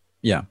ones.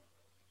 Yeah.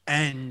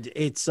 And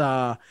it's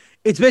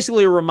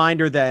basically a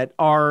reminder that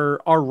our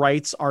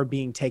rights are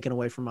being taken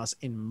away from us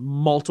in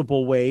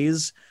multiple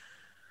ways.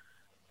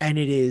 And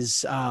it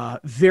is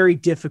very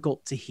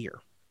difficult to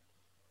hear.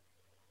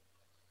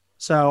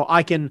 So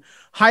I can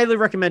highly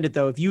recommend it,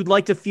 though. If you'd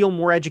like to feel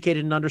more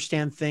educated and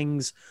understand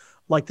things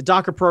like the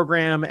DACA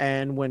program,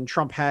 and when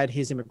Trump had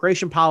his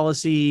immigration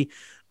policy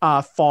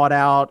fought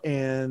out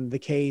in the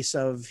case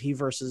of he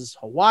versus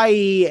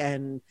Hawaii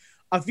and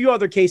a few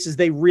other cases,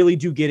 they really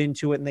do get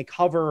into it, and they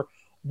cover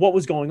what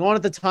was going on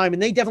at the time.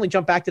 And they definitely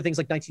jump back to things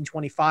like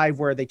 1925,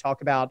 where they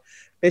talk about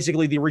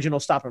basically the original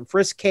stop and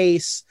frisk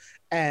case.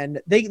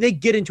 And they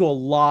get into a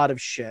lot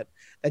of shit.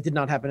 That did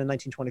not happen in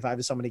 1925.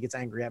 If somebody gets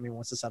angry at me and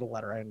wants to send a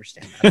letter, I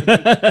understand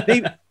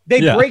that.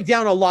 They break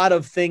down a lot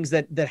of things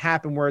that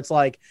happen where it's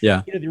like,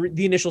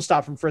 the initial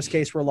stop from frisk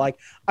case where like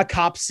a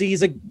cop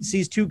sees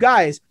two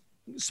guys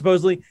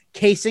supposedly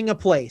casing a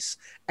place,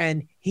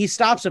 and he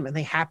stops them, and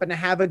they happen to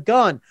have a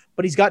gun,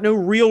 but he's got no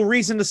real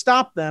reason to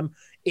stop them.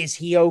 Is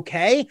he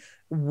okay?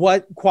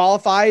 What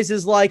qualifies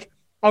as like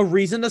a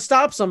reason to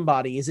stop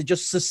somebody? Is it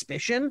just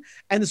suspicion?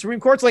 And the Supreme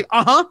Court's like,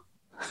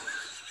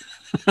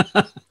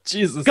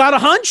 Jesus. Got a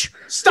hunch?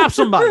 Stop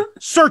somebody.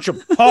 Search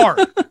them hard.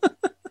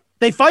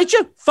 They fight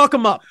you? Fuck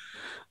them up.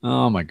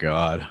 Oh my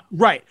God.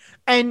 Right.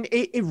 And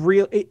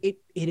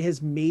it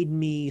has made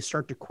me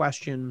start to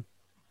question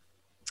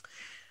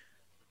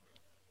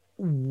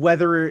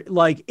whether,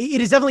 like,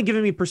 it has definitely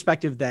given me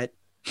perspective that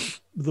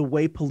the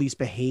way police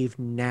behave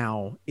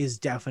now is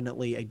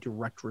definitely a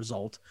direct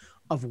result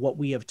of what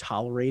we have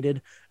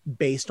tolerated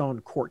based on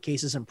court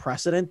cases and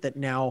precedent, that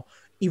now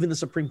even the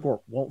Supreme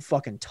Court won't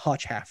fucking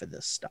touch half of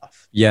this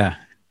stuff. Yeah.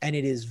 And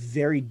it is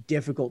very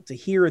difficult to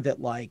hear that,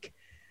 like,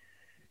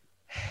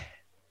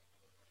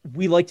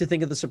 we like to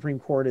think of the Supreme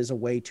Court as a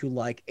way to,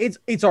 like,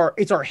 it's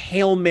our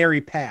Hail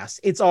Mary pass.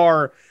 It's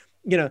our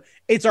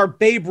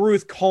Babe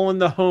Ruth calling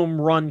the home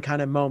run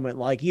kind of moment.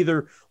 Like,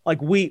 either like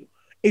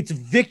it's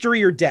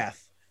victory or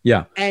death.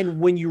 Yeah.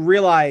 And when you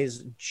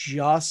realize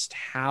just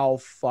how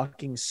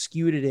fucking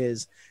skewed it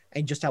is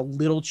and just how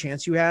little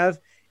chance you have,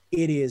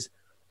 it is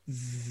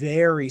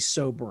very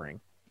sobering.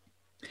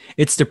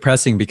 It's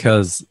depressing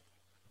because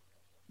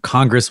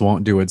Congress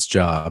won't do its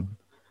job.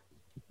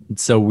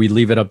 So we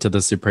leave it up to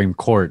the Supreme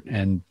Court,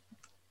 and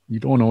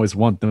you don't always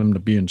want them to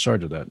be in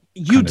charge of that.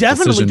 You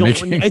definitely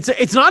don't.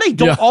 It's not a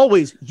don't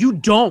always. You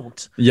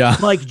don't. Yeah.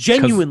 Like,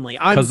 genuinely.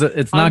 Because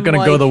it's not going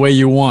to go the way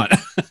you want.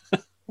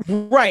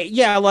 Right.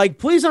 Yeah. Like,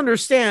 please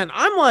understand,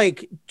 I'm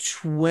like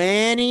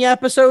 20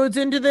 episodes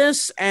into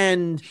this,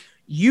 and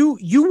you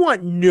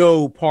want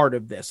no part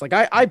of this. Like,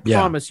 I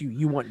promise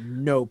you want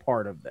no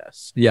part of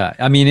this. Yeah.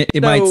 I mean,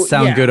 it might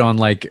sound good on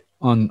like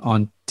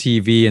on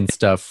TV and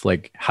stuff,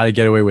 like How to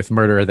Get Away with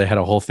Murder. They had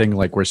a whole thing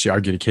like where she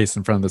argued a case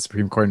in front of the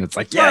Supreme Court, and it's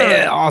like,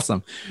 yeah,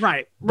 awesome.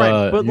 Right.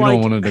 But you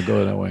don't want it to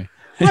go that way.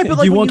 Right, but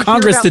like, you want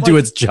Congress to do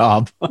its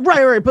job.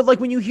 Right. But like,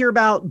 when you hear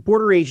about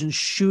border agents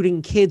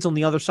shooting kids on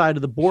the other side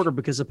of the border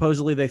because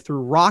supposedly they threw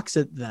rocks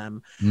at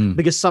them,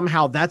 because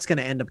somehow that's going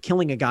to end up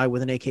killing a guy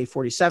with an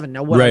AK-47.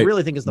 Now, what I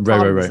really think is the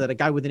problem is that a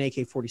guy with an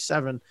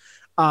AK-47,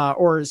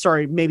 or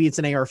sorry, maybe it's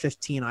an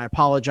AR-15, I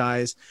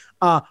apologize,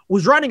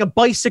 was riding a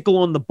bicycle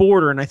on the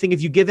border. And I think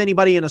if you give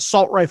anybody an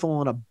assault rifle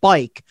on a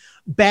bike,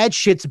 bad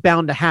shit's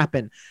bound to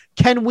happen.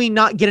 Can we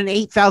not get an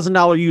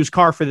 $8,000 used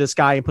car for this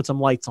guy and put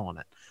some lights on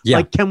it? Yeah.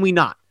 Like, can we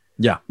not?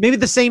 Yeah. Maybe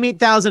the same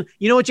 8,000.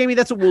 You know what, Jamie?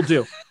 That's what we'll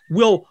do.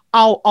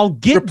 I'll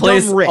get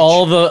replace dumb rich.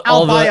 I'll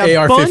buy the a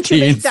AR-15s. bunch of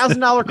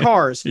 $8,000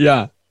 cars.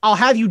 Yeah. I'll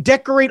have you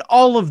decorate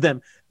all of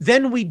them.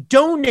 Then we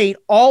donate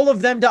all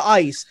of them to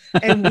ICE,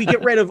 and we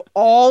get rid of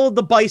all of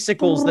the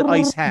bicycles that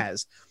ICE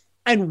has,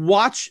 and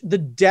watch the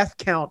death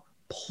count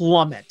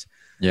plummet.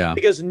 Yeah.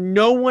 Because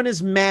no one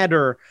is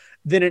madder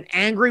than an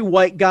angry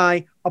white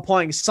guy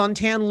applying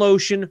suntan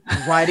lotion,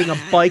 riding a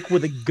bike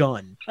with a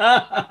gun.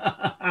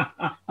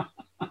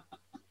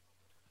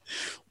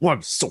 Well,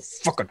 I'm so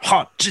fucking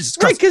hot. Jesus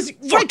Christ.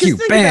 Fuck you,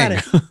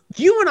 bang.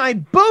 You and I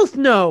both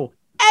know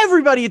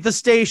everybody at the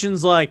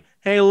station's like,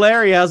 hey,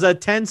 Larry, how's that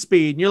 10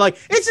 speed? And you're like,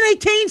 it's an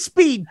 18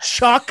 speed,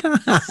 Chuck.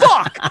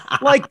 Fuck.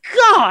 Like,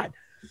 God.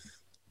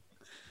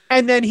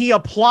 And then he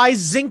applies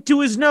zinc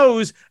to his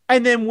nose,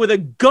 and then with a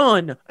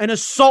gun, an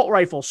assault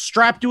rifle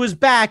strapped to his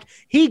back,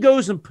 he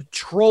goes and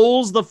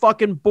patrols the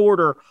fucking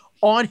border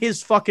on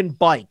his fucking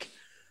bike.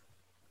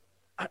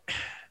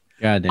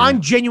 I'm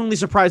genuinely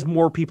surprised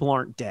more people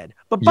aren't dead.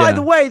 But by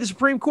the way, the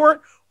Supreme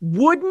Court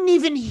wouldn't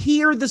even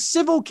hear the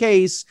civil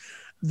case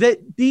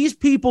that these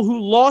people who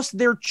lost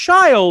their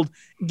child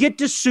get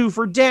to sue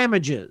for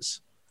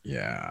damages.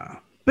 Yeah.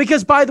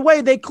 Because, by the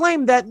way, they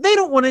claim that they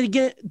don't want to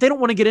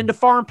get into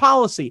foreign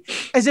policy,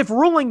 as if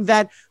ruling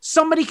that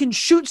somebody can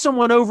shoot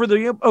someone over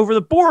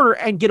the border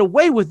and get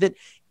away with it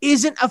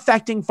isn't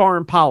affecting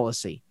foreign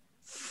policy.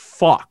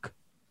 Fuck.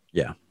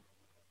 Yeah.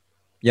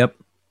 Yep.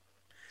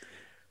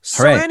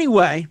 So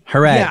anyway,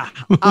 yeah.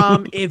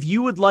 If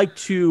you would like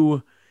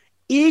to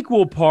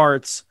equal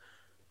parts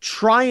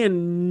try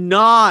and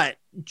not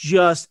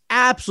just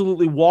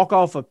absolutely walk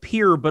off a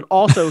pier, but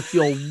also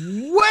feel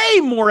way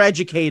more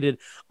educated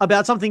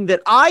about something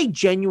that I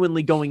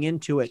genuinely, going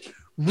into it,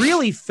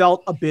 really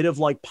felt a bit of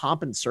like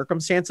pomp and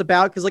circumstance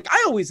about. Because like,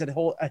 I always had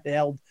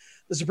held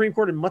the Supreme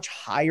Court in much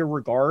higher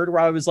regard,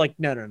 where I was like,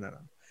 no.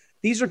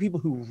 These are people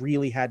who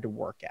really had to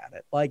work at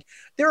it. Like,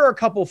 there are a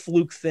couple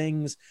fluke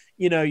things,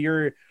 you know,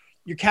 your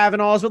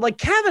Kavanaughs, but like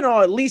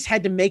Kavanaugh at least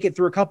had to make it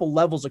through a couple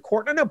levels of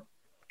court. I know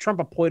Trump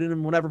appointed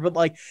him, whatever, but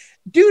like,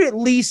 dude, at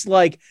least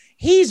like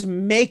he's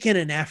making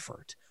an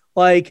effort.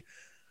 Like,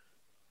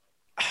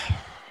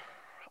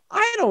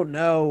 I don't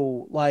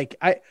know. Like,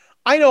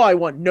 I know I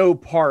want no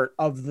part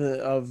of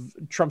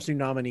Trump's new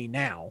nominee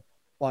now.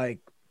 Like,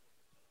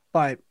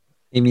 but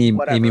Amy,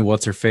 Whatever.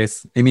 what's her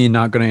face? Amy,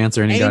 not gonna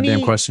answer any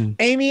goddamn question.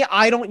 Amy,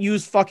 I don't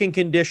use fucking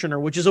conditioner,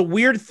 which is a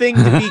weird thing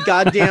to be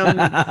goddamn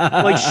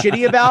like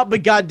shitty about,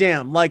 but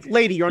goddamn, like,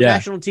 lady, you're on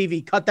national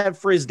TV, cut that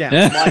frizz down.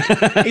 Like,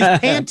 is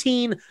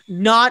Pantene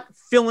not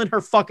filling her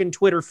fucking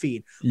Twitter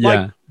feed?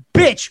 Like,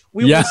 bitch,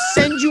 we will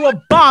send you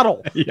a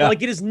bottle.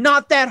 Like, it is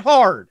not that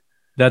hard.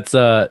 That's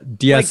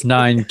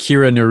DS9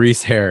 Kira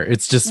Nerys hair.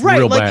 It's just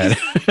real bad.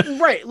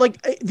 Right.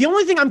 Like, the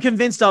only thing I'm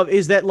convinced of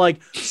is that,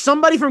 like,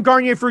 somebody from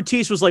Garnier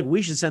Fructis was like,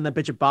 we should send that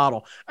bitch a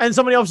bottle. And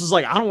somebody else was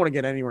like, I don't want to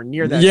get anywhere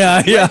near that.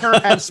 Let her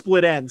have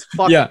split ends.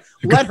 Fuck it.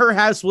 Let her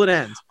have split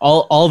ends.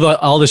 All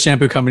the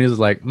shampoo companies was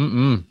like,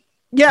 mm-mm.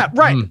 Yeah,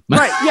 right.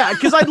 Right. Yeah.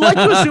 Because I'd like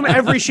to assume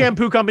every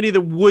shampoo company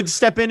that would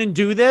step in and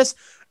do this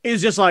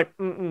is just like,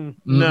 no,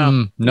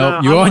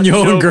 you're on your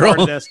own,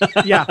 girl.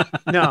 Yeah.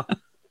 No.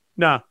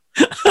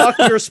 Fuck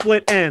your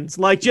split ends.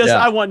 Like, just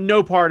I want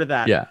no part of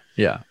that.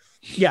 Yeah.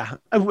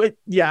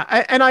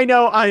 And I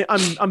know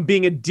I'm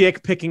being a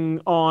dick picking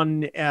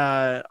on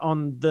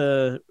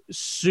the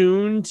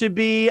soon to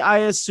be, I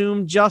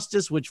assume,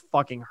 Justice, which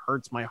fucking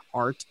hurts my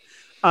heart.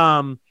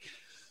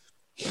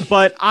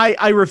 But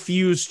I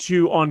refuse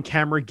to on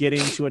camera get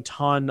into a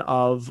ton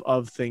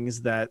of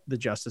things that the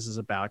Justice is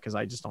about, because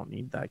I just don't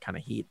need that kind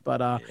of heat.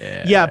 But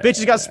bitch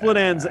has got split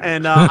ends,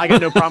 and I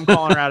got no problem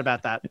calling her out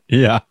about that.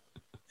 Yeah.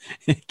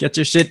 Get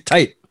your shit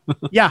tight.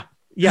 Yeah,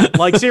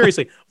 like,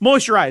 seriously,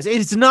 moisturize.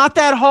 It's not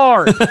that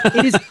hard.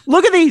 It is.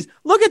 Look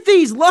at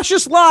these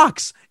luscious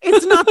locks.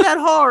 It's not that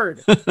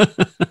hard.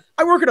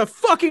 I work at a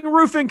fucking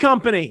roofing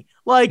company.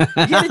 Like,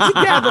 get it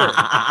together.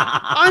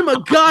 I'm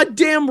a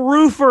goddamn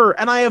roofer,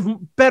 and I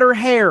have better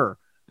hair.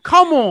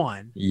 Come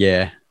on.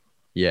 Yeah.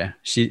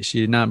 She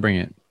did not bring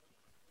it.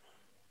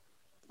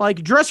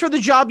 Like, dress for the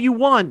job you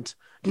want,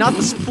 not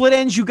the split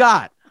ends you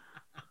got.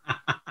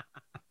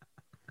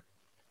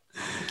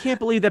 I can't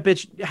believe that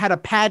bitch had a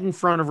pad in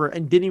front of her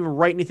and didn't even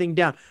write anything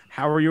down.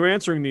 How are you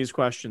answering these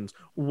questions?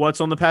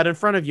 What's on the pad in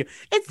front of you?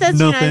 It says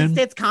United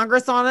States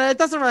Congress on it. It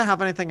doesn't really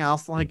have anything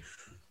else. Like,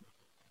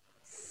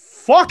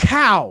 fuck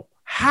how?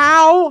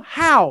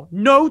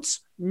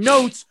 Notes,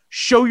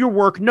 show your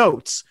work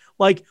notes.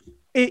 Like,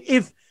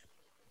 if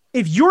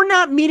you're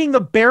not meeting the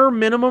bare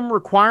minimum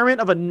requirement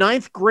of a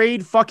 9th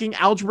grade fucking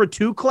Algebra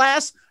 2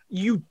 class,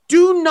 you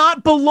do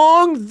not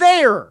belong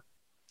there.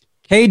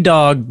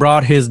 K-Dog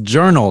brought his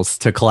journals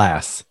to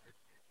class.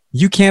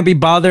 You can't be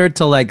bothered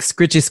to, like,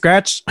 scritchy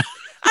scratch?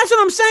 That's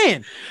what I'm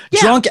saying.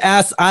 Yeah. Drunk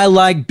ass, I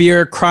like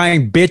beer,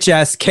 crying bitch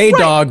ass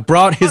K-Dog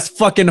brought his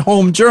fucking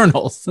home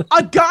journals.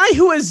 A guy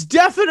who has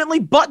definitely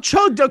butt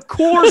chugged a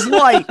Coors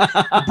Light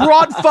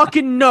brought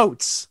fucking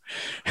notes.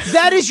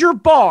 That is your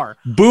bar.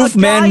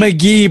 Boofman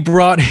McGee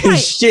brought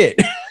his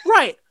shit.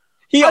 Right.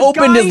 He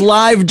opened his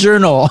live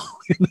journal.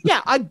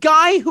 Yeah, a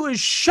guy who is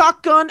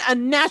shotgun a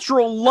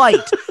natural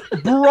light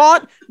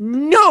brought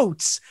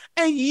notes,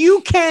 and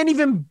you can't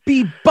even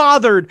be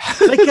bothered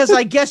because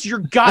I guess you're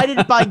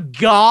guided by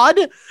God.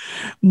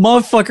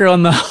 Motherfucker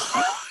on the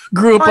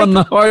grew up on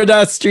the hard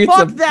ass streets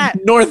of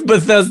North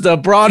Bethesda,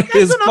 brought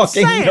his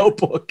fucking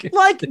notebook.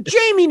 Like,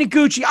 Jamie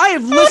Noguchi, I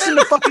have listened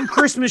to fucking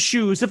Christmas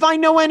Shoes. If I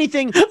know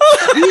anything,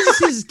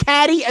 Jesus is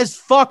catty as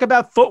fuck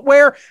about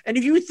footwear. And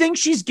if you think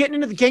she's getting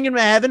into the kingdom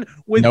of heaven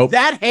with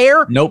that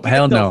hair,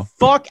 hell no.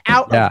 Fuck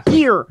out of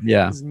here.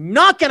 Yeah. It's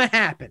not gonna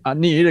happen. I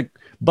need a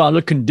bottle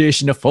of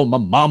conditioner for my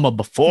mama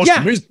before she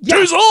makes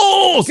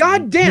Jesus.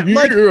 God damn.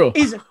 Like,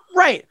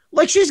 right.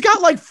 Like, she's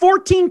got like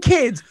 14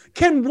 kids.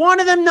 Can one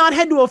of them not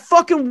head to a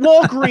fucking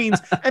Walgreens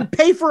and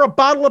pay for a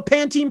bottle of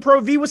Pantene Pro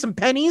V with some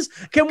pennies?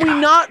 Can we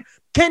not?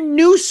 Can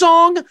New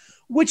Song,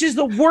 which is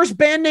the worst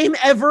band name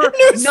ever,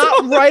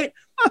 not write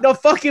the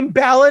fucking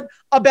ballad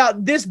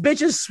about this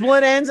bitch's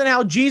split ends and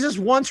how Jesus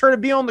wants her to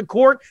be on the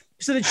court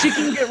so that she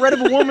can get rid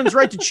of a woman's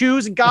right to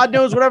choose and God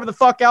knows whatever the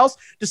fuck else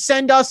to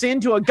send us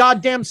into a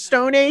goddamn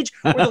Stone Age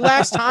where the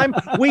last time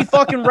we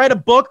fucking read a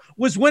book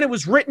was when it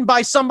was written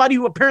by somebody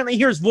who apparently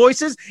hears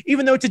voices,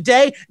 even though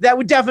today that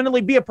would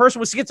definitely be a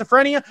person with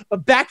schizophrenia.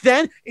 But back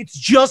then, it's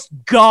just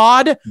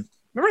God.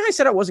 Remember how I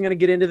said I wasn't going to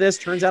get into this?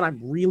 Turns out I'm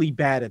really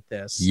bad at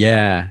this.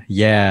 Yeah.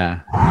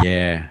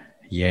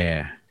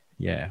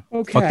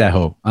 Okay. Fuck that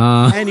hoe.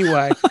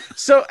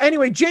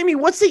 Anyway, Jamie,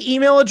 what's the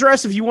email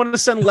address if you want to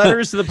send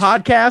letters to the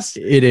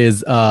podcast? It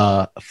is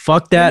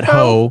fuck that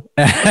hoe.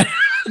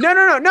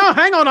 No,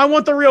 hang on. I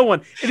want the real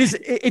one. It's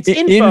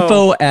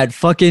info at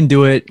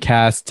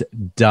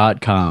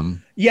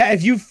fuckingdoitcast.com. Yeah,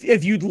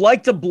 if you'd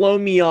like to blow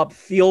me up,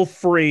 feel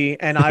free,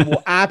 and I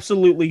will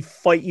absolutely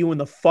fight you in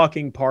the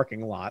fucking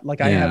parking lot.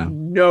 Like, I have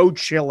no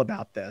chill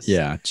about this.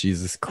 Yeah,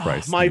 Jesus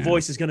Christ. My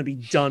voice is going to be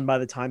done by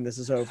the time this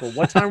is over.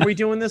 What time are we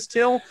doing this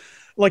till?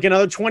 Like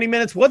another 20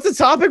 minutes? What's the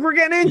topic we're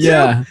getting into?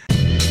 Yeah.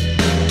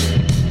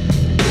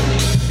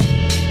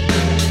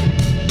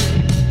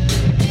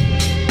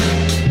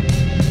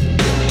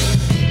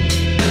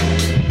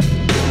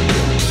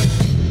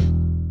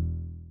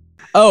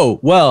 Oh,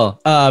 well,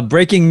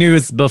 breaking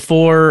news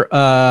before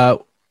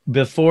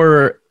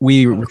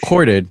we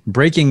recorded.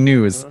 Breaking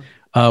news.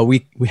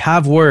 We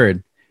have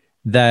word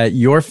that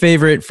your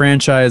favorite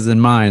franchise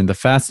and mine, the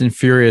Fast and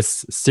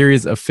Furious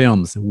series of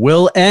films,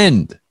 will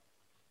end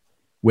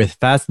with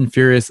Fast and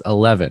Furious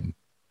 11.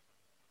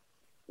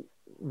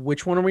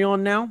 Which one are we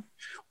on now?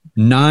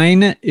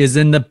 9 is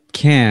in the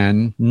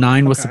can.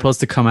 9 was supposed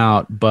to come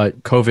out,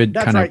 but COVID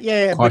That's kind of right.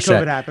 Yeah, crushed but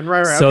COVID that. happened.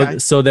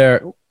 Right. So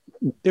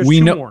There's we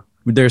two know more.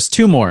 there's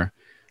 2 more.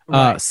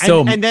 Right.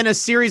 So and then a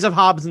series of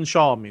Hobbs and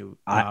Shaw movies.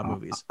 I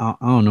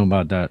don't know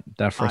about that.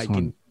 That first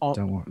one.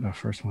 That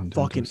first one.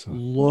 Fucking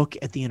look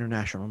at the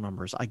international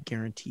numbers. I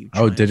guarantee you.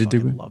 Oh, did it do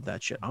good? Love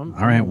that shit. All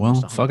right. Well,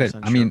 fuck it.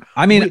 Sure.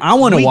 I mean, I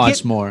want to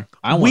watch more.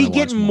 We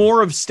get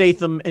more of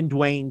Statham and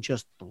Dwayne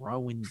just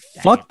throwing.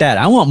 Fuck that.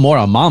 I want more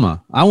of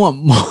Mama. I want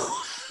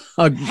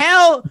more.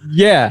 Hell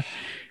yeah.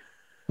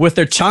 With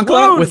their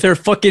chancla, with her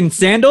fucking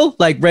sandal,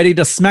 like ready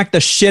to smack the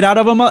shit out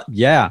of him.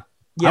 Yeah.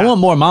 I want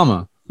more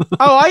Mama.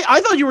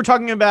 I thought you were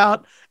talking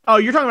about. Oh,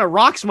 you're talking about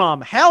Rock's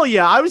mom. Hell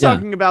yeah. I was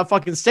talking about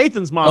fucking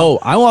Statham's mom. Oh,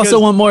 I also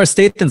want more of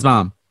Statham's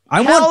mom.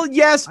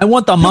 Yes. I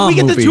want the mom.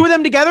 Can we get the two of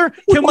them together?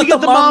 Can we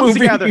get the moms movie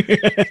together?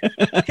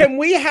 Can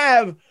we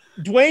have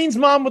Dwayne's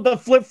mom with the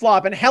flip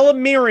flop and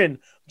Helen Mirren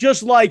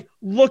just like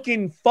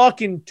looking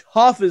fucking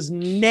tough as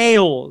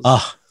nails?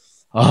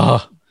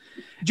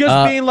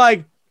 Just being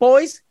like,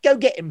 boys, go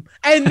get him.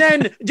 And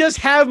then just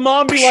have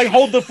mom be like,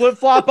 hold the flip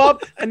flop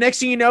up. And next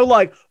thing you know,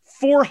 like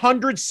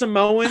 400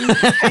 Samoans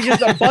and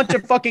just a bunch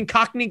of fucking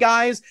Cockney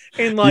guys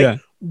in like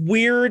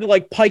weird,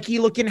 like pikey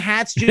looking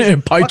hats,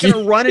 just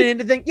fucking running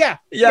into things. Yeah.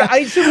 I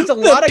assume it's a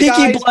lot of Peaky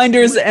guys.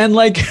 Blinders and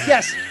like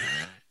yes.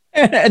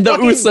 and the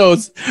fucking,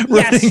 Usos.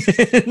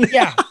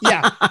 Yes.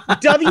 Yeah.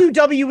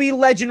 WWE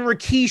legend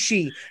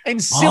Rikishi and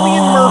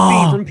Cillian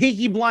Murphy from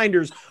Peaky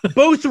Blinders,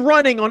 both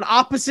running on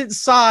opposite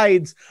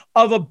sides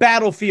of a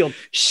battlefield,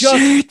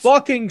 just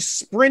fucking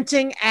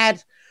sprinting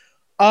at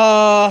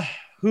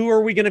who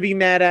are we going to be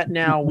mad at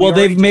now? Well,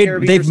 they've made more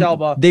Idris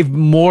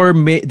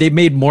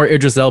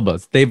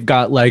Elbas. They've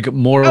got like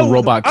more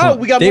robot.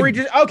 We got more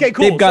Idris. Okay,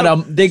 cool. They've got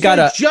an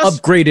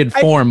upgraded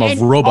form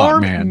of Robot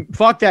Man.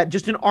 Fuck that.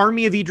 Just an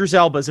army of Idris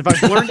Elbas. If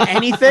I've learned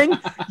anything,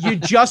 you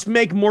just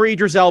make more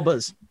Idris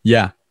Elbas.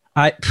 Yeah.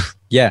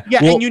 Yeah,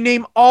 well, and you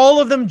name all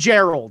of them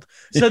Gerald.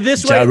 So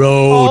this way,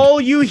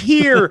 all you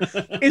hear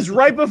is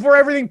right before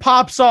everything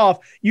pops off,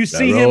 you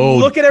see him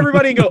look at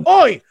everybody and go,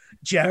 "Oi,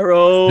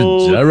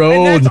 Gerald."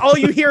 And that's all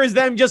you hear is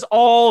them just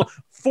all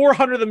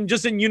 400 of them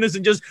just in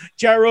unison, just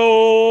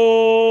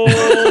Gerald.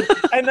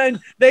 And then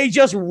they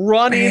just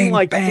run in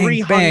like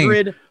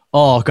 300. Bang.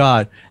 Oh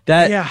God,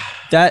 that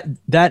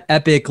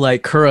epic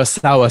like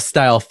Kurosawa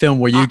style film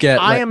where you get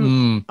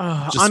I'm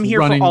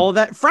here for all of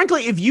that.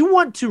 Frankly, if you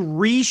want to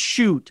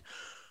reshoot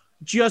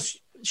just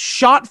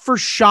shot for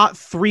shot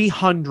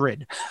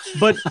 300,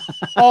 but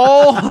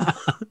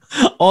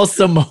all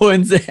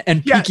Samoans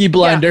and Peaky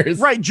Blinders.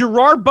 Yeah, right.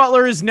 Gerard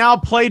Butler is now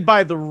played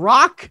by The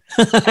Rock,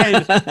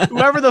 and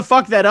whoever the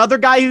fuck that other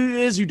guy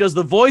who does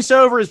the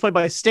voiceover is played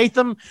by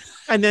Statham,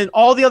 and then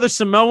all the other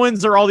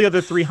Samoans are all the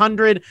other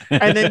 300,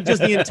 and then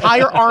just the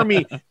entire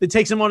army that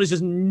takes him on is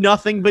just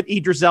nothing but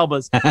Idris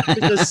Elbas.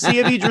 It's a sea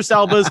of Idris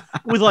Elbas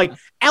with like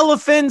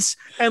elephants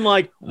and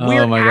like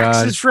weird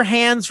axes for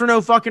hands for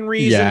no fucking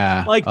reason.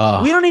 Yeah. Like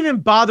we don't even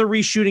bother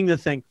reshooting the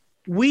thing.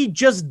 We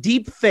just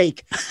deep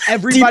fake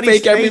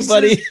everybody's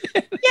faces.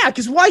 Yeah,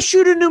 because why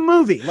shoot a new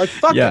movie? Like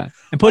fuck it.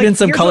 And put in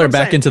some color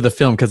back into the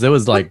film because it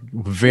was like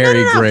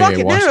very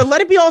gray. No,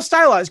 let it be all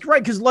stylized,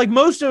 right? Because like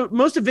most of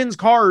Vin's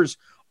cars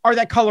are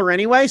that color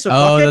anyway. So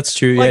that's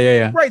true. Like,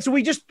 yeah. Right. So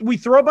we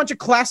throw a bunch of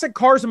classic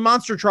cars and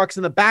monster trucks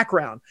in the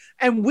background,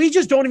 and we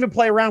just don't even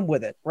play around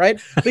with it, right?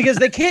 Because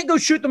they can't go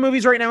shoot the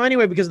movies right now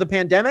anyway because of the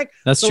pandemic.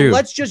 That's true.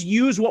 Let's just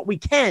use what we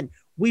can.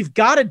 We've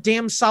got a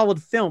damn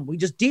solid film. We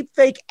just deep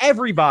fake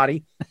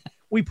everybody.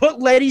 We put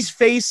Letty's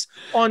face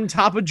on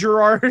top of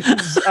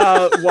Gerard's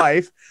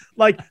wife.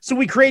 So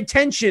we create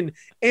tension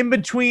in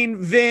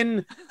between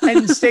Vin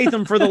and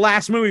Statham for the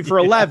last movie for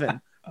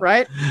 11,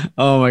 right?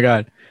 Oh my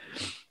God.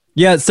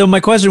 Yeah. So my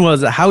question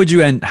was, how would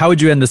you end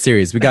the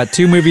series? We got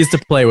 2 movies to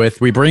play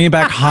with. We bring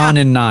back Han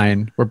in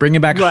 9. We're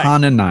bringing back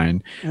Han in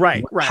 9.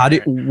 Right. How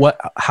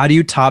do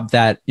you top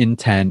that in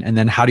 10? And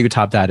then how do you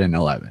top that in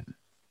 11?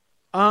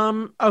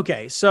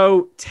 Okay,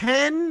 so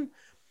 10,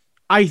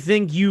 I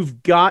think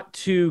you've got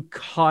to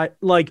cut,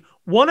 like,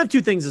 one of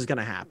two things is going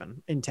to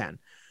happen in 10.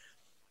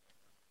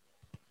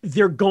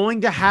 They're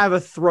going to have a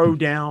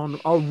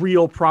throwdown, a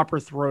real proper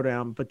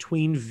throwdown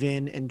between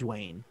Vin and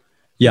Dwayne.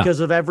 Yeah.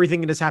 Because of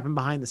everything that has happened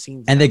behind the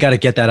scenes. And they got to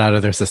get that out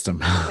of their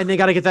system. And they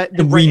got to get that.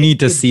 We need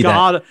to see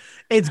that.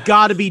 It's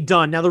got to be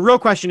done. Now, the real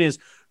question is,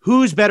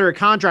 who's better at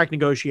contract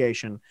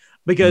negotiation?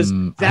 Because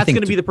that's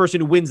going to be the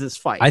person who wins this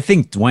fight. I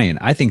think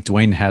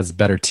Dwayne has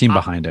better team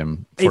behind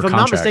him. If I'm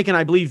not mistaken,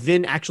 I believe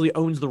Vin actually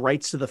owns the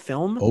rights to the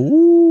film.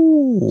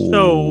 Oh,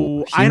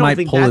 so I don't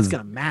think that's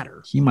going to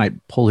matter. He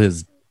might pull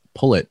it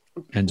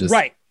and just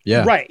right.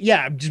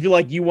 Just be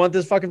like, you want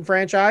this fucking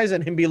franchise,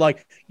 and him be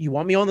like, you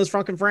want me on this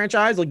fucking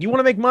franchise? Like, you want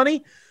to make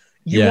money?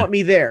 You want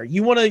me there?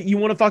 You want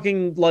to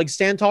fucking like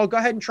stand tall? Go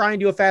ahead and try and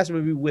do a Fast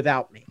movie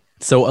without me.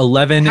 So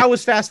 11. How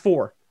was Fast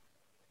 4?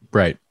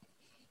 Right.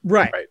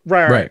 Right.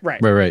 Right.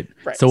 Right.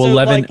 So, So,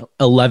 11, like-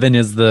 11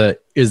 is the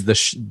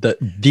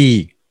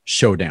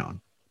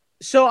showdown.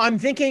 So I'm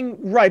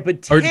thinking, right,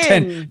 but Or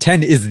 10,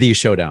 10 is the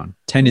showdown.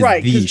 10 is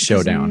right, the 'cause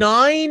showdown.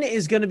 9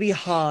 is going to be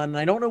Han.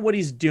 I don't know what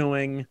he's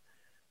doing.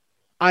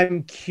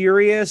 I'm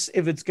curious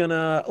if it's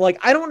gonna like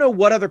I don't know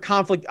what other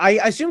conflict. I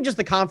assume just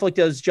the conflict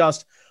is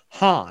just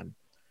Han,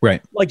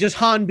 Right. like just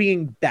Han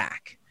being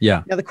back.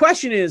 Yeah. Now the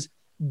question is,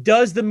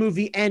 does the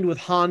movie end with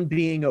Han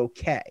being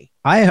okay?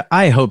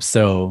 I hope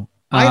so.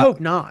 I hope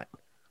not.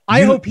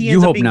 I you- hope he you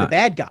ends up hope being the not.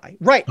 bad guy.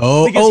 Right.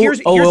 Oh, because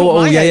here's what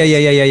my yeah, head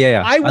is.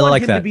 yeah. I want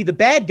like him that. to be the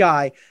bad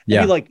guy and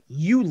Yeah. be like,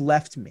 you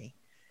left me.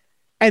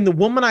 And the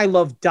woman I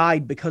love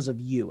died because of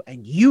you.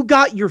 And you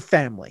got your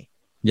family.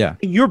 Yeah.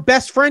 And your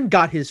best friend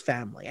got his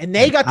family. And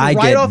they got to I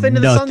ride get off into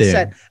nothing. the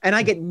sunset. And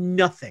I get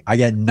nothing. I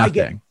get I nothing.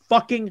 get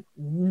fucking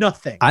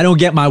nothing. I don't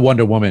get my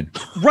Wonder Woman.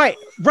 Right.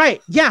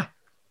 Yeah.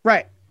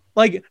 Right.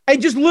 Like, I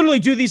just literally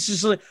do these.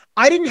 Just like,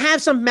 I didn't have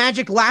some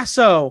magic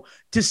lasso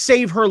to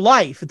save her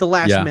life at the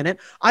last Yeah. minute.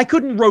 I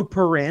couldn't rope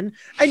her in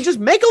and just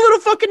make a little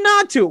fucking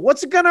nod to it.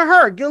 What's it gonna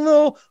hurt? Get a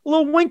little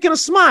wink and a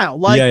smile.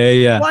 Like,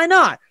 yeah. why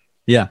not?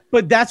 Yeah.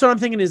 But that's what I'm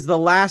thinking is the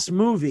last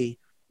movie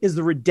is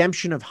the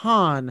redemption of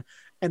Han.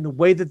 And the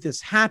way that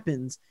this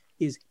happens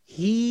is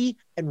he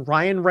and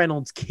Ryan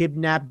Reynolds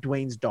kidnapped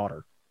Dwayne's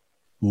daughter.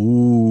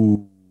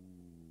 Ooh.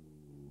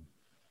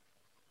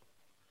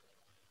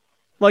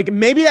 Like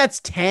maybe that's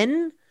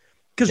 10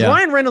 because Yeah.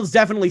 Ryan Reynolds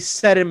definitely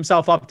set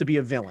himself up to be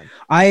a villain.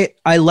 I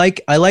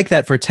like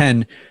that for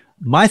 10.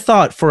 My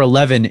thought for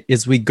 11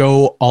 is we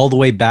go all the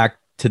way back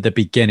to the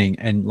beginning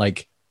and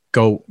like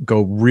go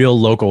real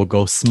local,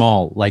 go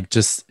small, like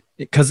just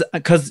because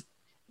Because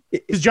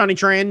Johnny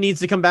Tran needs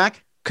to come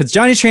back.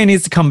 Johnny Tran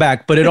needs to come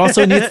back, but it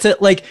also needs to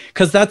like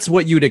because that's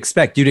what you'd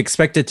expect. You'd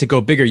expect it to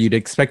go bigger. You'd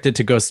expect it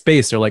to go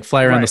space or like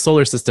fly around Right. the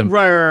solar system.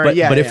 Right. But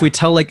Yeah. if we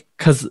tell like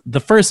because the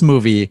first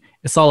movie,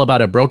 it's all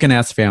about a broken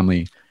ass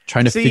family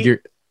trying to See,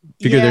 figure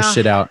their yeah.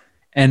 shit out.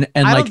 And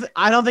I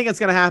don't think it's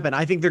gonna happen.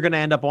 I think they're gonna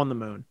end up on the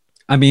moon.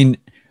 I mean,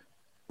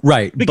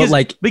 right. Because but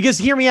like because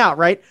hear me out,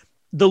 right?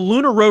 The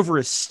lunar rover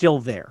is still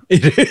there.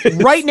 it is.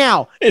 Right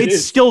now, it's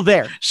is. still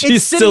there. She's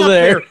it's sitting still up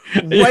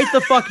there. right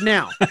the fuck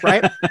now,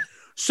 right?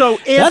 So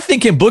That if thing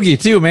can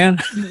boogie too, man.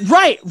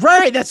 right,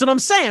 that's what I'm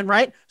saying,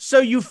 right? So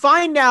you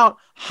find out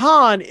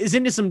Han is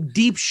into some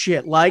deep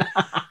shit, like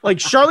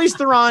Charlize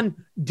Theron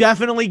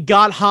definitely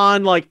got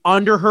Han like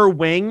under her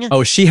wing.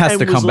 Oh, she has And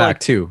to was come like- back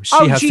too.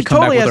 She has to come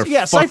totally back has, with her yeah,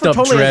 fucked Cypher up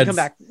totally has to dreads. come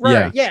back.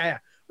 Right, yeah.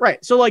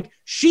 Right. So like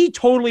she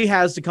totally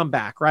has to come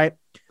back, right?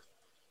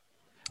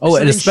 Oh, So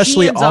and then she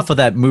especially ends off up- of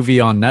that movie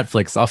on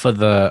Netflix, off of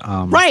the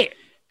Right.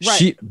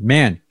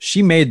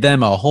 She made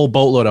them a whole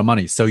boatload of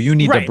money. So you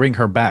need to Right. bring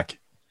her back.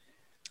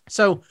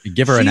 So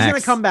Give her she's an gonna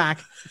axe. come back.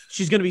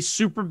 She's gonna be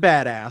super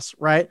badass,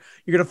 right?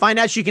 You're gonna find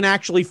out she can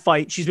actually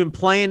fight. She's been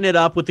playing it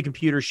up with the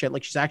computer shit.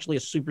 Like she's actually a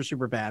super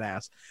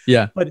badass.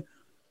 Yeah.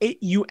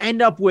 You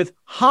end up with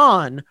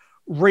Han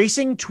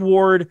racing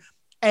toward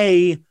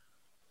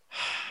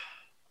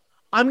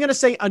I'm gonna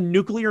say a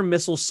nuclear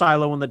missile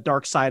silo on the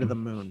dark side of the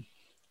moon.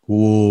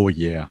 Oh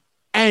yeah.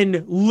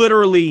 And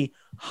literally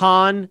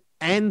Han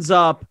ends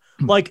up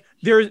like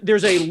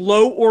there's a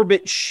low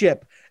orbit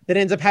ship that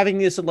ends up having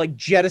this like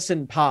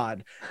jettison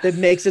pod that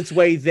makes its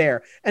way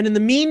there. And in the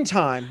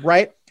meantime,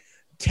 right,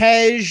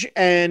 Tej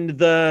and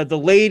the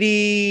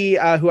lady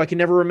who I can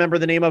never remember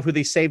the name of, who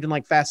they saved in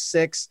like Fast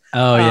 6,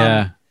 Oh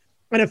yeah.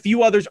 and a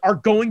few others are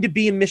going to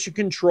be in mission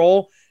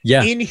control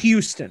Yeah. in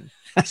Houston.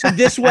 So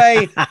this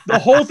way, the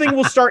whole thing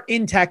will start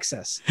in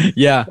Texas.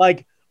 Yeah.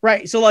 Like,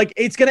 right. So like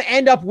it's going to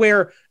end up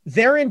where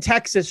they're in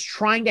Texas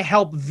trying to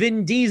help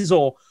Vin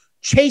Diesel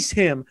chase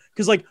him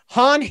because like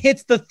Han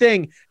hits the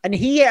thing and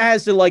he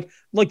has to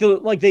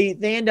they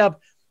end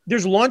up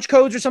there's launch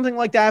codes or something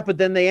like that, but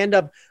then they end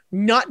up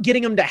not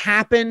getting them to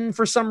happen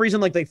for some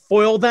reason. Like they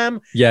foil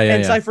them. Yeah.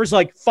 And Cypher's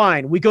like,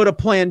 fine, we go to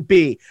plan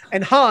B.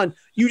 And Han,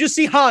 you just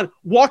see Han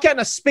walk out in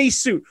a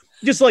spacesuit,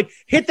 just like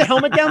hit the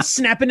helmet down,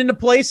 snap it into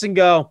place and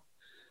go,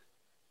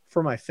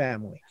 for my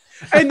family.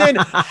 And then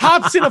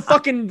hops in a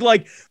fucking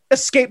like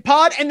escape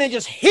pod and then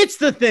just hits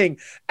the thing.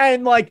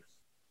 And like,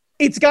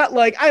 it's got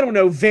like, I don't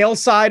know, Veil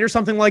Side or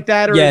something like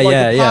that. Or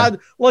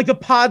like the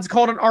pod's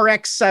called an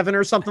RX-7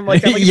 or something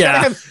like that. Like it's Yeah.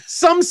 gotta have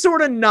some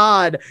sort of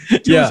nod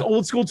to Yeah. his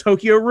old school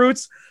Tokyo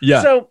roots.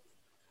 Yeah. So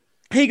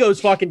he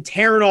goes fucking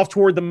tearing off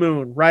toward the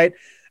moon, right?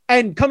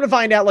 And come to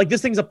find out, like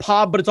this thing's a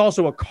pod, but it's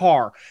also a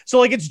car. So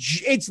like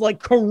it's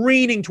like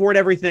careening toward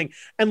everything,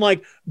 and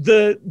like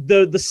the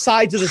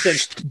sides of the thing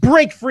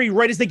break free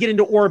right as they get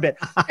into orbit,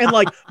 and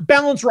like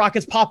balance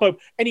rockets pop up,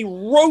 and he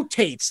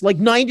rotates like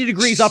 90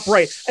 degrees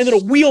upright, and then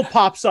a wheel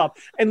pops up,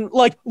 and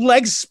like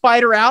legs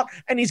spider out,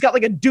 and he's got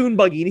like a dune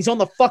buggy, and he's on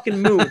the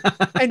fucking moon,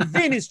 and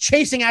Vin is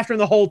chasing after him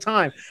the whole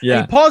time. Yeah.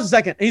 And he pauses a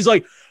second, and he's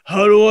like,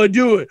 "How do I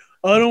do it?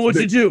 I don't know what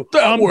to do.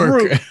 I'm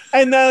Groot."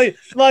 And then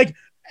like.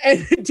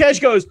 And Tej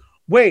goes,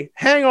 wait,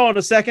 hang on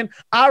a second.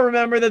 I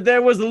remember that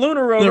there was the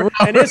lunar rover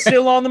and it's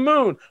still on the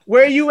moon.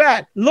 Where you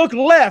at? Look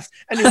left.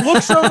 And he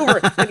looks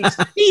over and he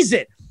sees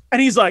it.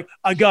 and he's like,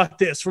 I got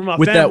this from my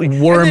with family.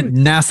 that worm,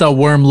 NASA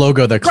worm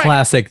logo, the Right.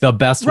 classic, the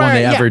best one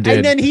they ever did.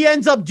 And then he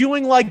ends up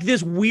doing like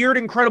this weird,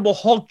 incredible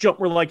Hulk jump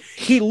where like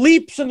he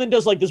leaps and then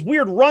does like this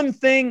weird run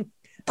thing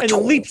and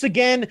then leaps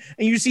again.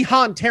 And you see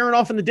Han tearing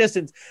off in the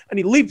distance and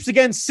he leaps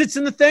again, sits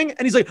in the thing.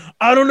 And he's like,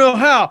 I don't know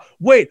how.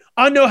 Wait,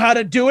 I know how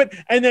to do it.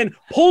 And then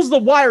pulls the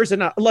wires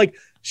and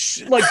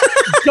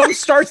jump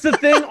starts the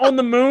thing on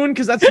the moon.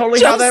 Cause that's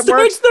totally how that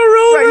works. The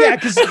rover. Right, yeah,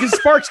 because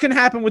sparks can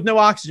happen with no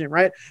oxygen,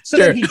 right? So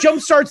Sure. then he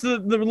jump starts the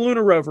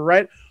lunar rover,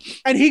 right?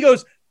 And he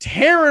goes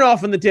tearing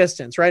off in the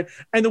distance, right?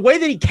 And the way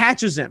that he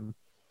catches him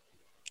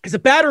is the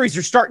batteries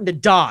are starting to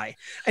die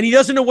and he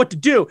doesn't know what to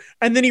do.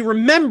 And then he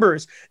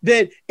remembers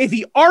that if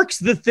he arcs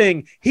the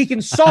thing, he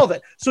can solve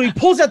it. So he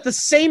pulls out the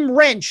same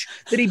wrench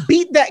that he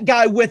beat that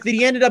guy with that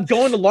he ended up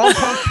going to Long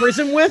Pond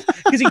prison with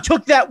because he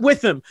took that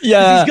with him.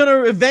 Yeah. He's going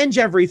to revenge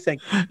everything.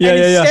 Yeah, and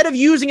yeah, instead of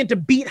using it to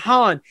beat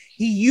Han,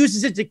 he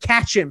uses it to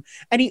catch him.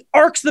 And he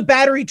arcs the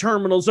battery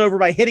terminals over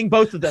by hitting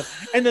both of them.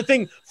 And the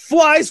thing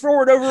flies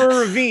forward over a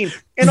ravine.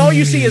 And all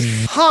you see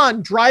is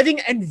Han driving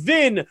and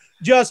Vin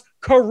just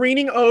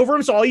careening over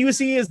him. So all you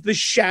see is the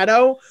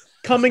shadow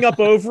coming up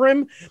over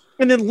him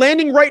and then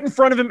landing right in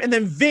front of him. And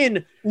then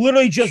Vin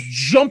literally just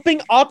jumping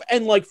up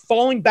and like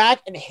falling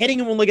back and hitting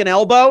him with like an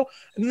elbow.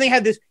 And then they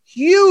had this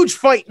huge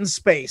fight in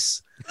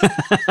space.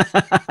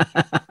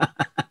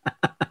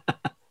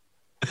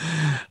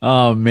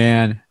 Oh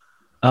man.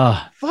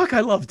 Fuck, I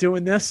love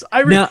doing this.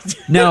 I really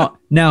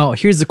Now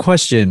here's the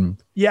question.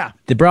 Yeah.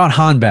 They brought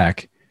Han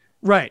back.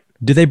 Right.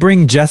 Do they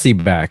bring Jesse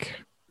back?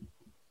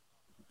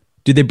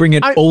 Do they bring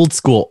it old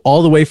school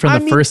all the way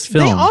from the first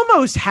film? They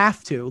almost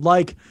have to.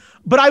 Like,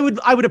 but I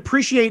would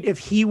appreciate if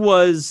he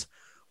was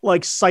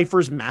like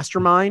Cypher's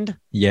mastermind.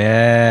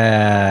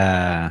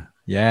 Yeah.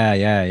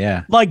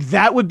 Like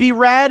that would be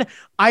rad.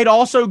 I'd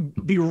also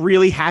be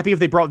really happy if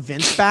they brought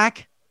Vince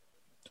back.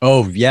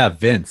 Oh yeah,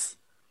 Vince.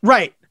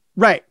 Right.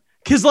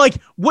 Because like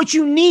what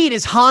you need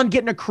is Han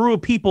getting a crew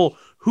of people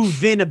who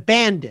Vin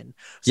abandoned.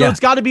 So it's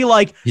got to be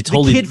like the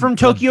kid from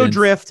Tokyo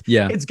Drift.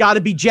 Yeah. It's got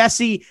to be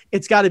Jesse.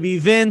 It's got to be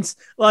Vince.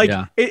 Like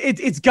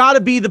it's got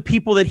to be the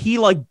people that he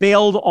like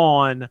bailed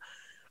on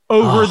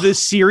over the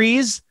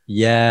series.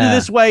 Yeah.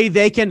 This way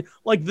they can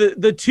like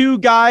the two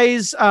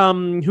guys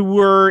who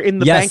were in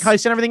the bank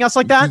heist and everything else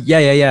like that.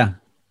 Yeah.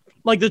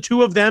 Like the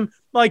two of them.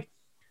 Like,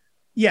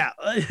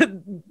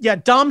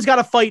 Dom's got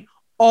to fight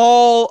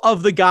all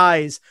of the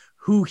guys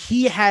who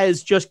he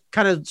has just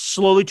kind of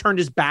slowly turned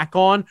his back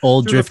on.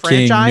 Old Drift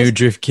King, new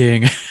Drift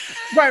King.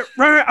 Right.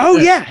 Oh,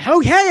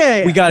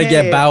 yeah. We got to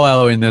get Bow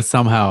Wow in this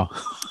somehow.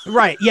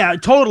 Right. Yeah,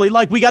 totally.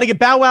 Like, we got to get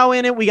Bow Wow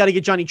in it. We got to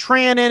get Johnny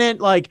Tran in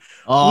it. Like,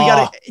 we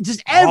got to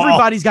just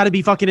everybody's got to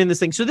be fucking in this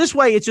thing. So this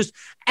way, it's just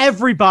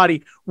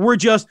everybody. We're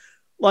just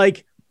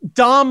like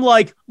Dom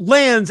like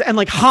lands and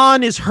like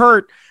Han is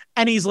hurt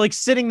and he's like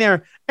sitting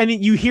there and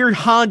you hear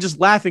Han just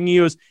laughing. He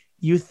goes,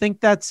 "You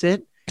think that's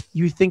it?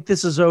 You think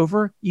this is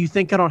over? You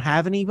think I don't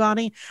have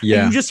anybody?" Yeah.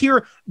 And you just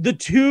hear the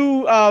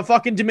two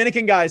fucking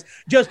Dominican guys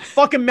just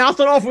fucking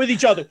mouthing off with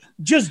each other,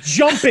 just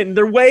jumping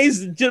their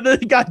ways to the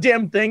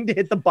goddamn thing to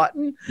hit the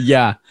button.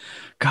 Yeah.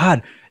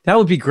 God, that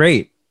would be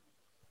great.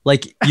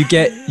 Like you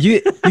get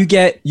you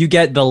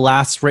get the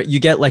last you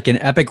get like an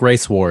epic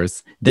race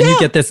wars. Then you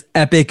get this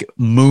epic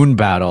moon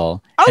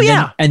battle.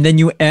 Oh, and then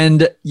you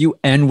end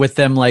with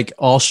them like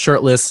all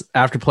shirtless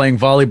after playing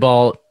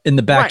volleyball in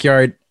the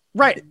backyard.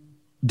 Right.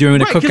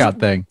 Doing a cookout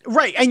thing.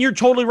 Right. And you're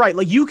totally right.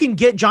 Like you can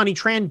get Johnny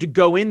Tran to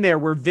go in there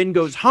where Vin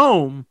goes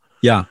home.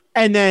 Yeah.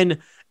 And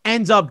then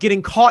ends up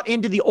getting caught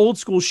into the old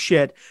school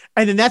shit.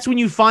 And then that's when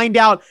you find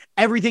out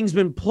everything's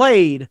been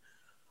played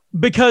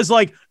because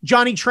like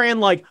Johnny Tran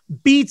like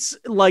beats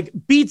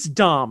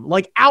Dom,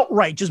 like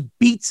outright just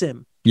beats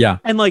him. Yeah.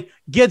 And like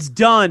gets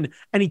done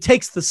and he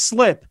takes the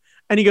slip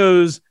and he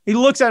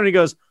looks at him and he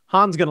goes,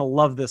 "Han's gonna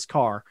love this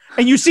car."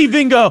 And you see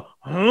Vin go,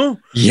 "Huh?"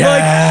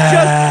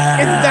 Yeah.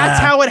 And that's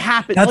how it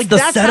happened.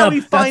 That's how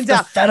he finds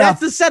out. That's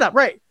the setup,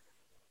 right?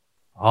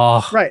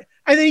 Oh. Right.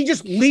 And then he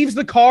just leaves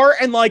the car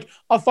and like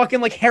a fucking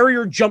like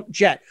Harrier jump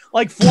jet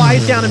like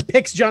flies down and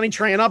picks Johnny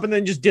Tran up and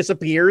then just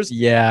disappears.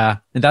 Yeah.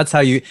 And that's how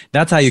you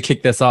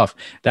kick this off.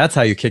 That's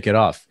how you kick it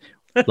off.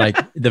 Like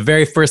the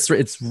very first,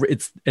 it's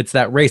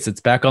that race. It's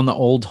back on the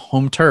old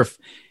home turf.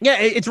 Yeah,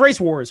 it's Race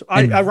Wars.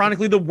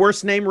 Ironically, the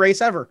worst name race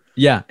ever.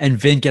 Yeah, and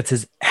Vin gets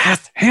his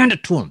ass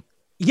handed to him.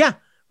 Yeah,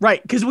 right.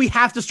 Because we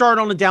have to start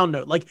on a down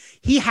note. Like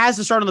he has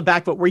to start on the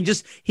back foot where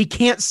he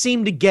can't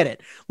seem to get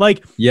it.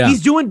 Like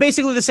he's doing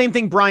basically the same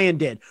thing Brian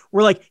did.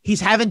 Where like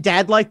he's having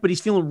dad life, but he's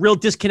feeling real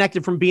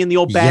disconnected from being the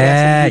old badass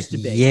that he used to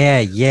be.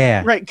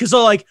 Yeah. Right. Because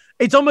so like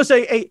it's almost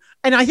and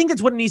I think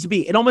that's what it needs to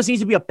be. It almost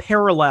needs to be a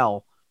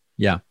parallel.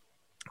 Yeah.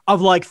 Of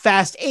like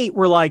Fast 8,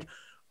 where like,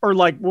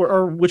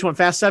 or which one,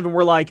 Fast 7,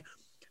 where like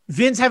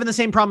Vince having the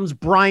same problems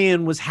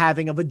Brian was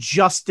having of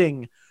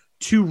adjusting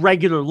to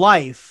regular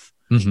life.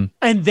 Mm-hmm.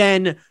 And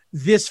then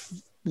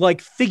this like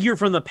figure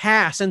from the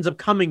past ends up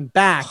coming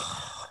back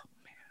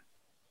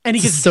and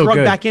he gets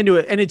drugged back into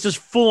it. And it's just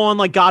full on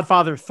like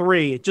Godfather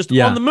 3, just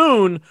on the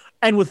moon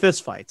and with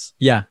fist fights.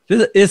 Yeah,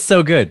 this is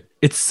so good.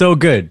 It's so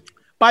good.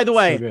 By the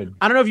way, good.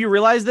 I don't know if you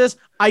realize this.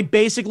 I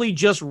basically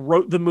just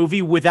wrote the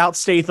movie without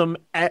Statham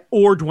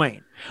or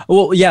Dwayne.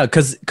 Well, yeah,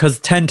 because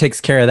 10 takes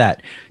care of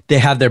that. They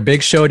have their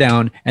big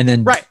showdown, and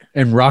then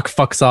and Rock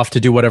fucks off to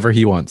do whatever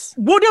he wants.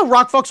 Well, no,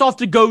 Rock fucks off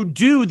to go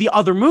do the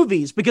other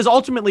movies, because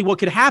ultimately what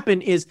could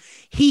happen is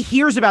he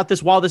hears about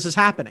this while this is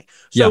happening.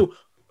 So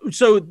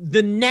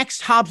the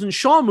next Hobbs and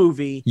Shaw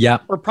movie,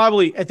 or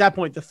probably at that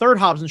point the third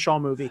Hobbs and Shaw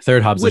movie,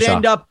 would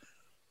end up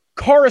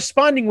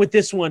corresponding with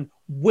this one,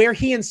 where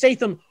he and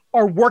Statham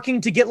are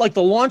working to get like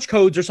the launch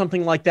codes or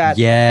something like that.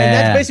 Yeah. And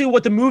that's basically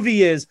what the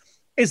movie is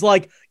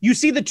like, you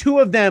see the two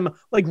of them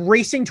like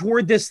racing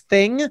toward this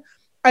thing,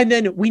 and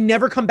then we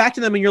never come back to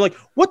them, and you're like,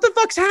 what the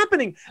fuck's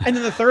happening? And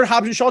then the third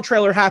Hobbs and Shaw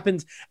trailer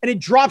happens, and it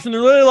drops, and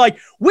they're literally like,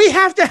 we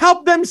have to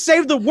help them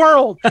save the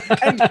world.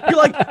 And you're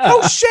like,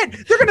 oh shit,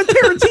 they're gonna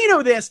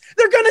Tarantino this.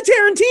 They're gonna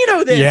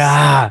Tarantino this.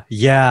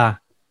 Yeah.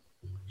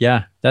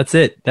 That's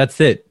it. That's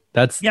the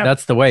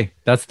way.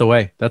 That's the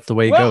way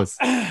it goes.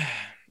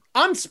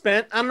 I'm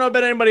spent. I don't know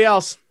about anybody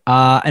else.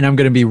 And I'm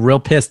going to be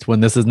real pissed when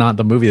this is not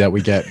the movie that we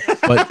get.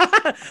 But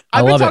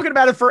I've been talking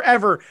about it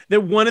forever,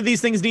 that one of these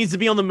things needs to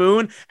be on the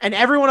moon. And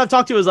everyone I've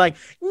talked to is like,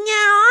 no,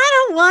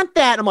 I don't want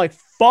that. I'm like,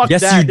 fuck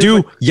yes, that. You do.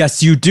 Like,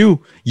 yes, you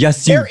do.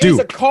 Yes, you do. There is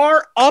a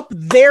car up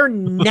there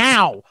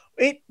now.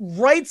 It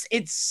writes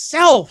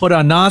itself. Put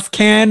a NOS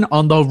can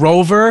on the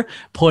rover.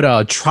 Put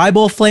a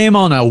tribal flame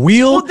on a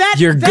wheel. Well,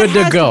 you're good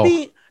to go.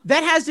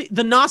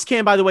 The NOS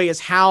can, by the way, is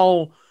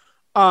how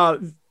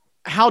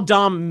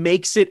Dom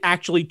makes it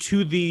actually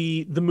to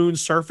the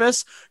moon's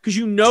surface, because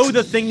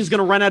the thing is going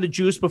to run out of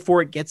juice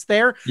before it gets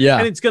there. Yeah.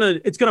 And it's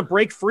gonna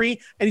break free,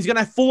 and he's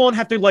gonna full on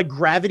have to like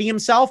gravity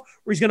himself,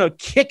 where he's gonna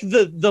kick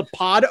the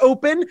pod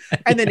open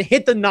and then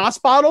hit the NOS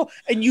bottle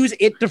and use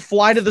it to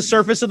fly to the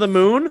surface of the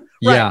moon.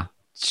 Right. Yeah.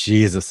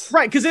 Jesus.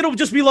 Right, because it'll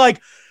just be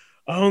like,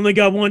 I only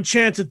got one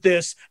chance at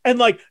this, and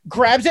like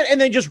grabs it and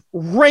then just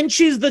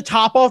wrenches the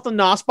top off the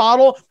NOS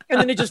bottle,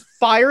 and then it just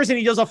fires, and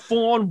he does a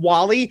full-on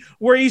Wally,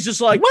 where he's just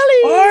like,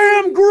 Wally,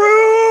 I am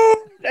Groot,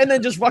 and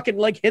then just fucking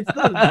like hits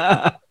them.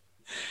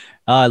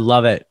 I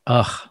love it.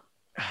 Ugh.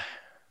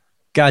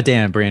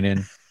 Goddamn,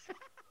 Brandon.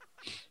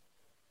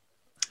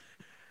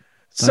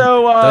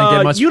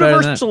 So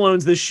Universal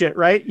owns this shit,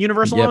 right?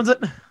 Universal owns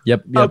it.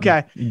 Yep.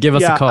 Okay. Give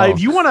us a call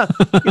if you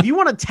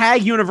wanna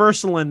tag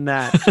Universal in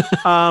that.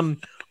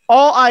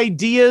 All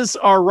ideas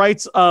are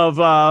rights of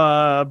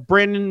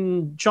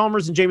Brandon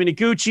Chalmers and Jamie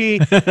Noguchi.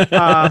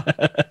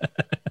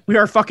 We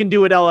are fucking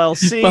do it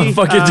LLC.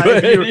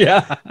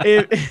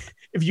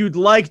 If you'd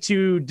like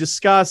to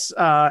discuss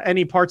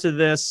any parts of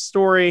this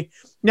story.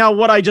 Now,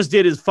 what I just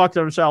did is fuck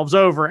themselves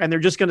over, and they're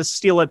just going to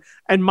steal it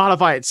and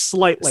modify it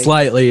slightly.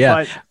 Slightly,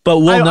 yeah. But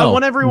we'll know. I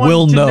want everyone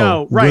to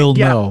know. Right, we'll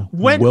know.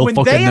 When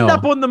they end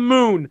up on the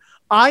moon,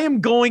 I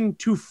am going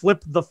to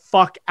flip the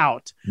fuck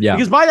out. Yeah.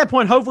 Because by that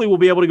point, hopefully, we'll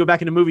be able to go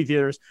back into movie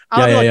theaters.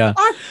 I'll be like,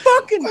 I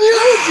fucking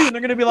told you. And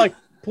they're going to be like,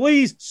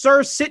 please,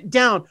 sir, sit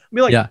down. I'll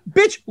be like,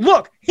 bitch,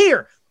 look,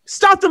 here.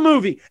 Stop the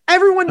movie.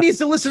 Everyone needs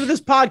to listen to this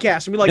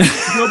podcast. And be like,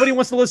 nobody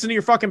wants to listen to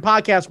your fucking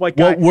podcast, white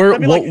guy. You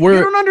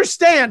don't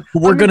understand.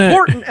 I'm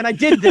important, and I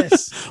did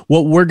this.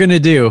 What we're going to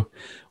do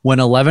when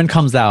 11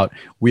 comes out,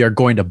 we are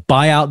going to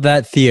buy out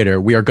that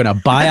theater. We are going to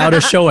buy out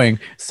a showing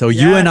so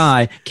you and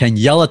I can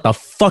yell at the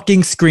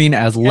fucking screen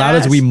as loud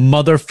as we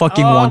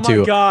motherfucking want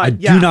to. God. I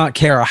do not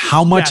care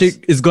how much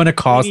it is going to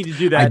cost. We need to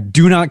do that. I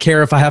do not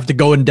care if I have to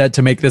go in debt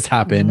to make this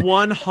happen.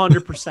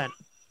 100%.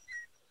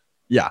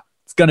 Yeah,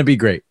 it's going to be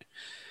great.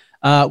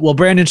 Well,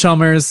 Brandon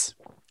Chalmers,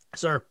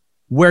 sir,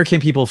 where can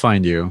people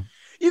find you?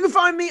 You can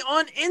find me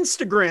on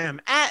Instagram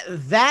at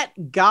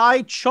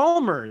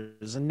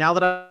 @thatguychalmers. And now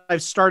that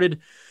I've started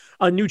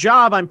a new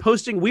job, I'm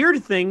posting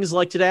weird things.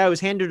 Like today, I was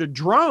handed a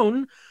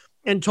drone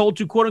and told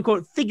to quote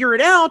unquote figure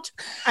it out.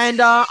 And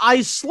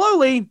it's all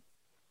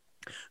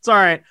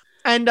right.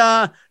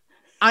 And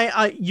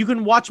you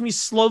can watch me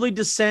slowly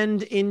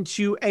descend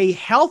into a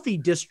healthy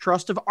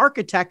distrust of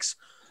architects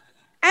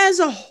as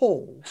a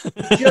whole.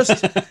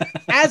 Just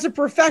as a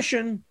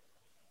profession,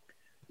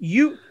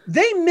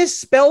 they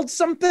misspelled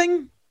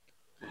something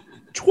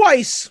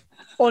twice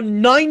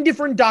on 9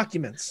 different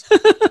documents.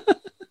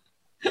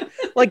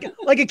 like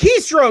a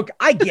keystroke,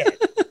 I get.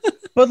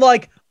 But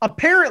like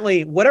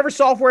apparently whatever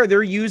software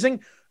they're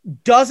using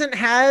doesn't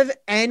have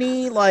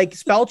any like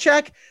spell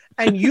check,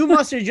 and you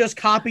must have just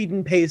copied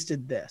and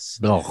pasted this.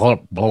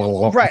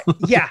 Right.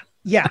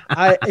 Yeah.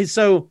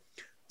 So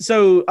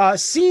Seam,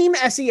 SEAM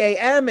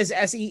is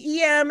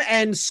SEEM,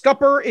 and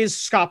Scupper is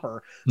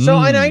Scupper. So,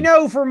 and I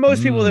know for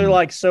most people, they're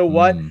like, so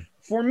what?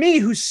 For me,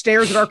 who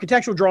stares at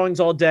architectural drawings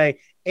all day,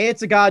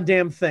 it's a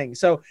goddamn thing.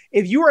 So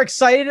if you are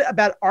excited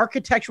about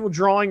architectural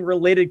drawing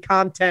related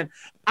content,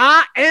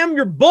 I am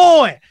your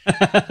boy.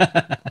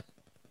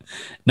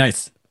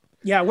 Nice.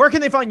 Yeah. Where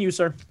can they find you,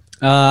 sir?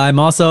 I'm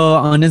also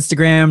on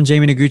Instagram,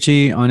 Jamie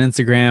Noguchi on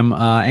Instagram,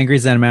 Angry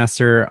Zen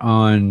Master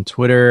on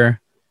Twitter.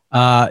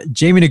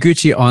 Jamie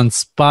Noguchi on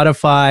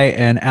Spotify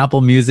and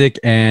Apple Music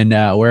and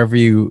wherever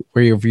you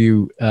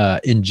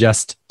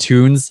ingest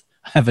tunes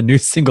I have a new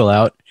single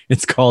out.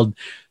 It's called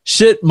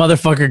Shit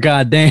Motherfucker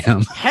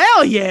Goddamn.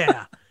 Hell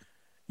yeah.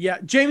 Yeah,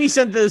 Jamie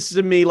sent this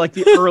to me, like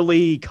the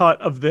early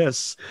cut of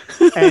this,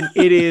 and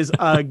it is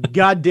a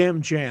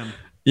goddamn jam.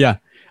 Yeah.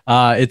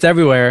 It's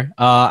everywhere.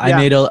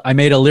 I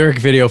made a lyric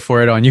video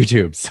for it on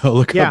YouTube. So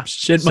look up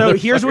Shit. So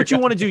here's what you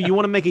want to do. You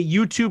want to make a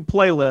YouTube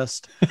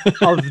playlist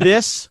of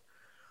this.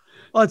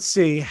 Let's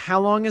see. How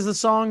long is the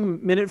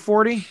song? Minute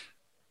 40?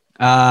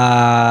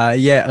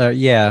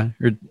 Yeah.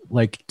 Or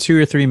like 2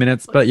 or 3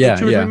 minutes, but yeah.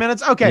 2 or 3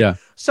 minutes? Okay. Yeah.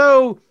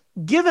 So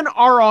given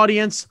our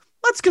audience,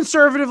 let's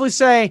conservatively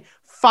say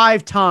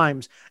 5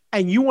 times.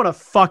 And you want to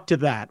fuck to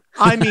that.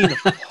 I mean,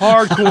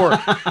 hardcore.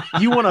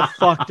 You want to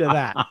fuck to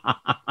that.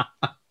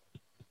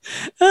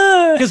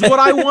 Because what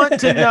I want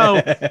to know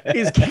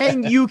is,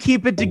 can you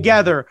keep it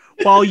together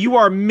while you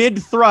are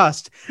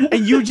mid-thrust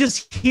and you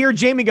just hear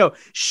Jamie go,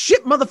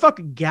 shit,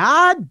 motherfucker,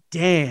 god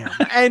damn.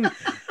 And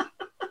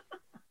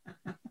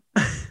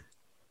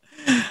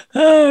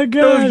oh, God.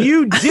 so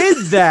you did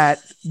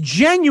that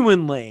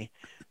genuinely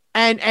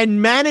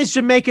and managed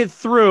to make it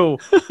through.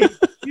 If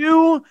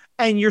you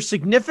and your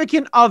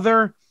significant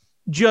other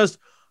just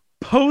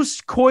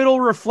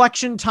post-coital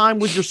reflection time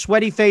with your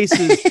sweaty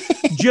faces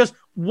just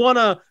want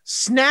to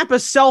snap a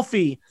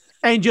selfie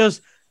and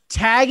just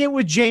tag it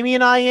with Jamie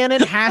and I in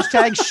it,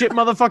 hashtag shit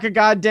motherfucker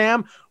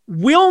goddamn,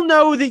 we'll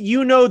know that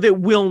you know that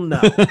we'll know.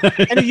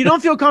 And if you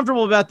don't feel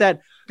comfortable about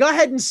that, go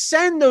ahead and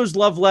send those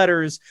love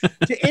letters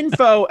to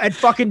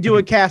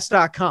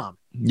info@fuckingdoitcast.com.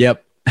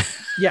 Yep.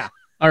 Yeah.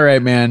 All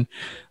right, man.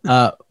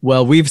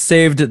 Well, we've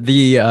saved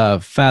the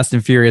Fast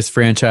and Furious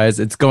franchise.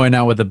 It's going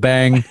out with a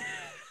bang.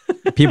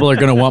 People are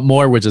going to want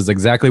more, which is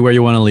exactly where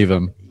you want to leave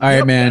them. All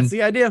right, man. That's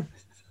the idea.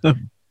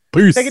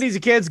 Peace. Take it easy,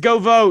 kids. Go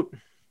vote.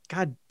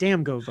 God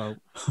damn, go vote.